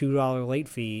addition to $2 late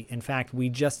fee. In fact, we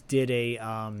just did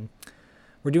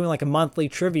we're doing like a monthly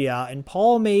trivia, and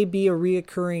Paul may be a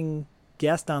reoccurring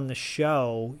guest on the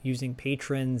show using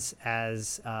patrons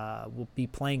as we'll be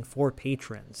playing for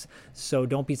patrons. So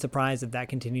don't be surprised if that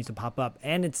continues to pop up.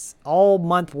 And it's all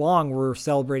month long. We're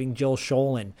celebrating Jill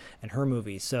Schoelen and her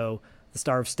movies. So the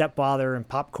star of Stepfather and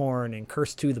Popcorn and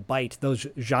Curse to the Bite, those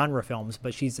genre films,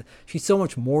 but she's so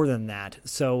much more than that.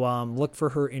 So look for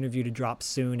her interview to drop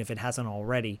soon if it hasn't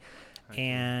already.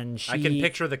 And I can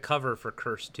picture the cover for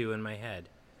Curse 2 in my head.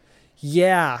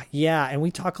 Yeah, and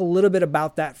we talk a little bit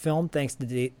about that film thanks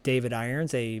to David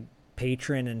Irons, a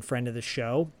patron and friend of the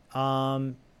show.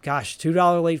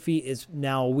 $2 late fee is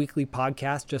now a weekly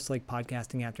podcast, just like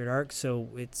Podcasting After Dark. So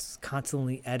it's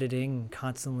constantly editing,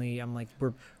 I'm like,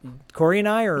 Corey and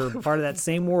I are part of that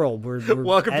same world. We're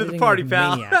welcome to the party,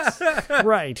 pal.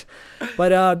 Right.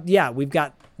 But we've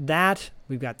got that.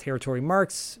 We've got Territory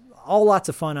Marks. All lots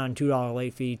of fun on $2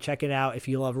 late fee. Check it out if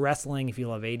you love wrestling, if you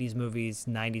love 80s movies,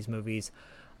 90s movies.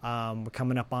 We're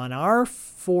coming up on our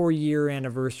 4-year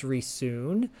anniversary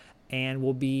soon, and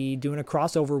we'll be doing a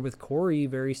crossover with Corey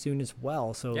very soon as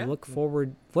well. So look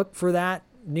for that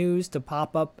news to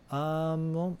pop up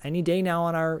any day now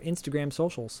on our Instagram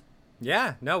socials.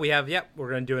 Yeah, no, we have. Yep, we're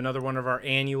going to do another one of our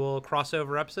annual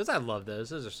crossover episodes. I love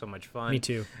those. Those are so much fun. Me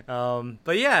too.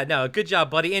 But yeah, no, good job,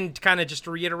 buddy. And kind of just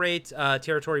to reiterate,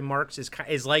 Territory Marks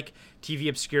is like TV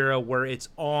Obscura, where it's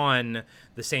on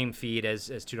the same feed as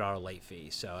 $2 late fee.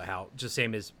 So how just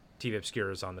same as TV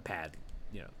Obscura is on the pad,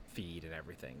 feed and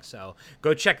everything. So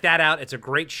go check that out. It's a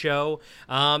great show.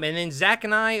 And then Zach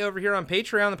and I over here on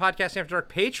Patreon, the Podcast After Dark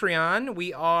Patreon,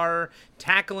 we are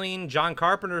tackling John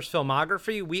Carpenter's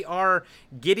filmography. We are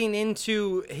getting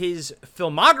into his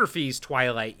filmography's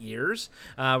twilight years.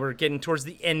 We're getting towards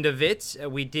the end of it.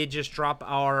 We did just drop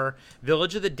our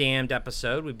Village of the Damned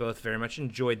episode. We both very much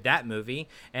enjoyed that movie.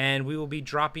 And we will be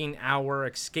dropping our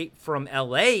Escape from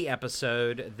LA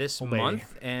episode this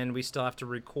month. And we still have to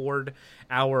record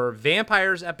our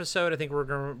Vampires episode. I think we're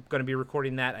going to be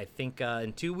recording that,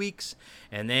 in 2 weeks.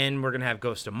 And then we're going to have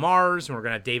Ghost of Mars, and we're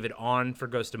going to have David on for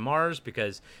Ghost of Mars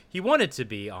because he wanted to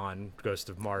be on Ghost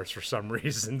of Mars for some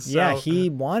reason. So, yeah, he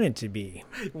wanted to be.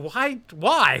 Why?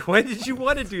 Why did you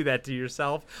want to do that to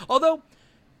yourself? Although,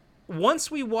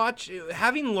 once we watch,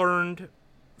 having learned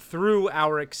through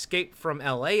our Escape from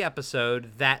LA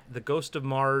episode that the Ghost of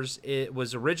Mars it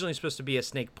was originally supposed to be a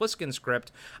Snake Plissken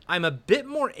script, I'm a bit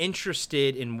more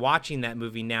interested in watching that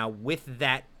movie now with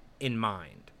that in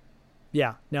mind.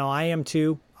 Yeah, no, I am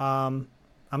too.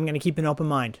 I'm going to keep an open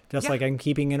mind, just like I'm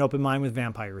keeping an open mind with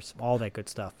vampires, all that good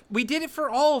stuff. We did it for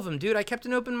all of them, dude. I kept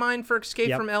an open mind for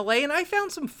Escape from LA, and I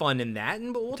found some fun in that,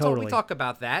 and we'll talk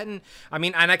about that. And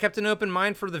I kept an open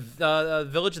mind for the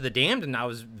Village of the Damned, and I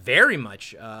was very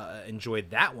much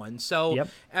enjoyed that one. So,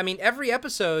 every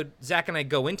episode, Zach and I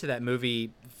go into that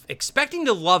movie expecting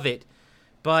to love it,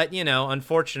 but,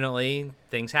 unfortunately,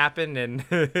 things happen,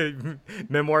 and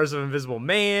Memoirs of an Invisible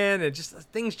Man, and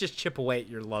things just chip away at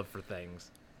your love for things.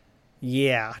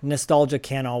 Yeah, nostalgia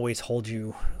can't always hold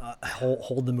you,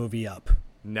 hold the movie up.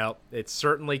 Nope, it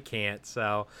certainly can't.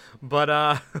 So,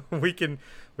 but we can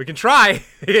try.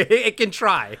 It can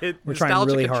try. We're trying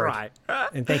really hard.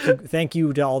 And thank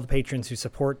you to all the patrons who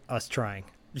support us trying.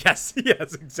 Yes,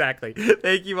 exactly.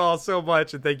 Thank you all so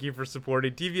much, and thank you for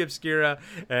supporting TV Obscura,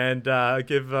 and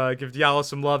give Diallo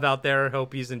some love out there.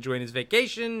 Hope he's enjoying his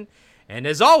vacation, and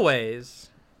as always,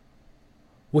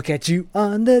 we'll catch you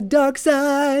on the dark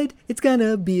side. It's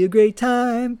gonna be a great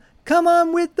time. Come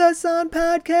on with us on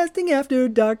Podcasting After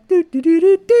Dark. Do do do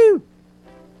do do.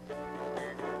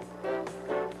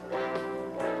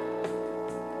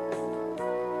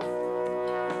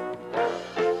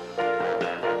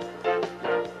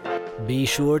 Be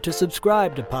sure to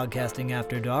subscribe to Podcasting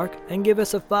After Dark and give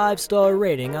us a 5-star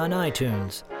rating on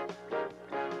iTunes.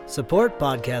 Support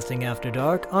Podcasting After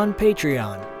Dark on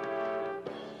Patreon.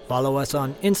 Follow us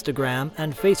on Instagram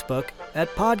and Facebook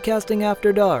at Podcasting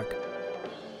After Dark.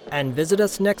 And visit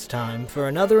us next time for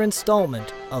another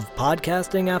installment of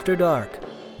Podcasting After Dark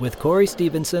with Corey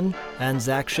Stevenson and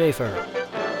Zach Schaefer.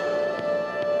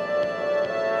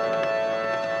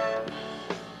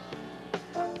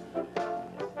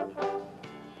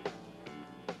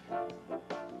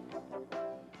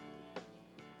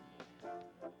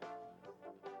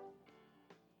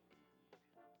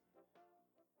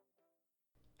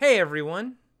 Hey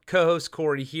everyone, co-host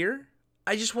Corey here.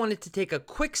 I just wanted to take a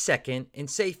quick second and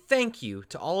say thank you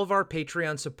to all of our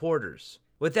Patreon supporters.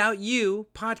 Without you,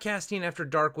 Podcasting After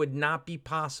Dark would not be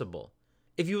possible.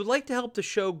 If you would like to help the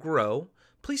show grow,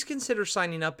 please consider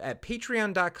signing up at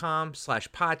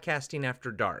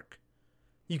patreon.com/podcastingafterdark.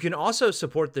 You can also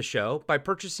support the show by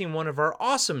purchasing one of our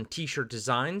awesome t-shirt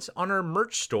designs on our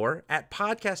merch store at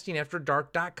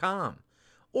podcastingafterdark.com.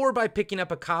 or by picking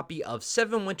up a copy of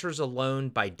 7 Winters Alone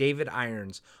by David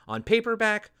Irons on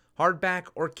paperback, hardback,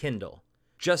 or Kindle.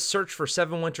 Just search for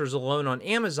 7 Winters Alone on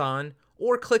Amazon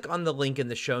or click on the link in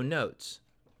the show notes.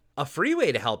 A free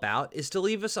way to help out is to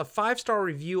leave us a 5-star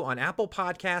review on Apple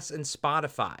Podcasts and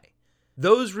Spotify.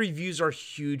 Those reviews are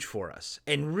huge for us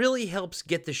and really helps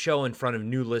get the show in front of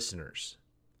new listeners.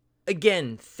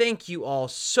 Again, thank you all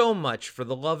so much for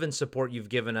the love and support you've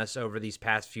given us over these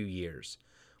past few years.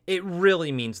 It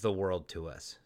really means the world to us.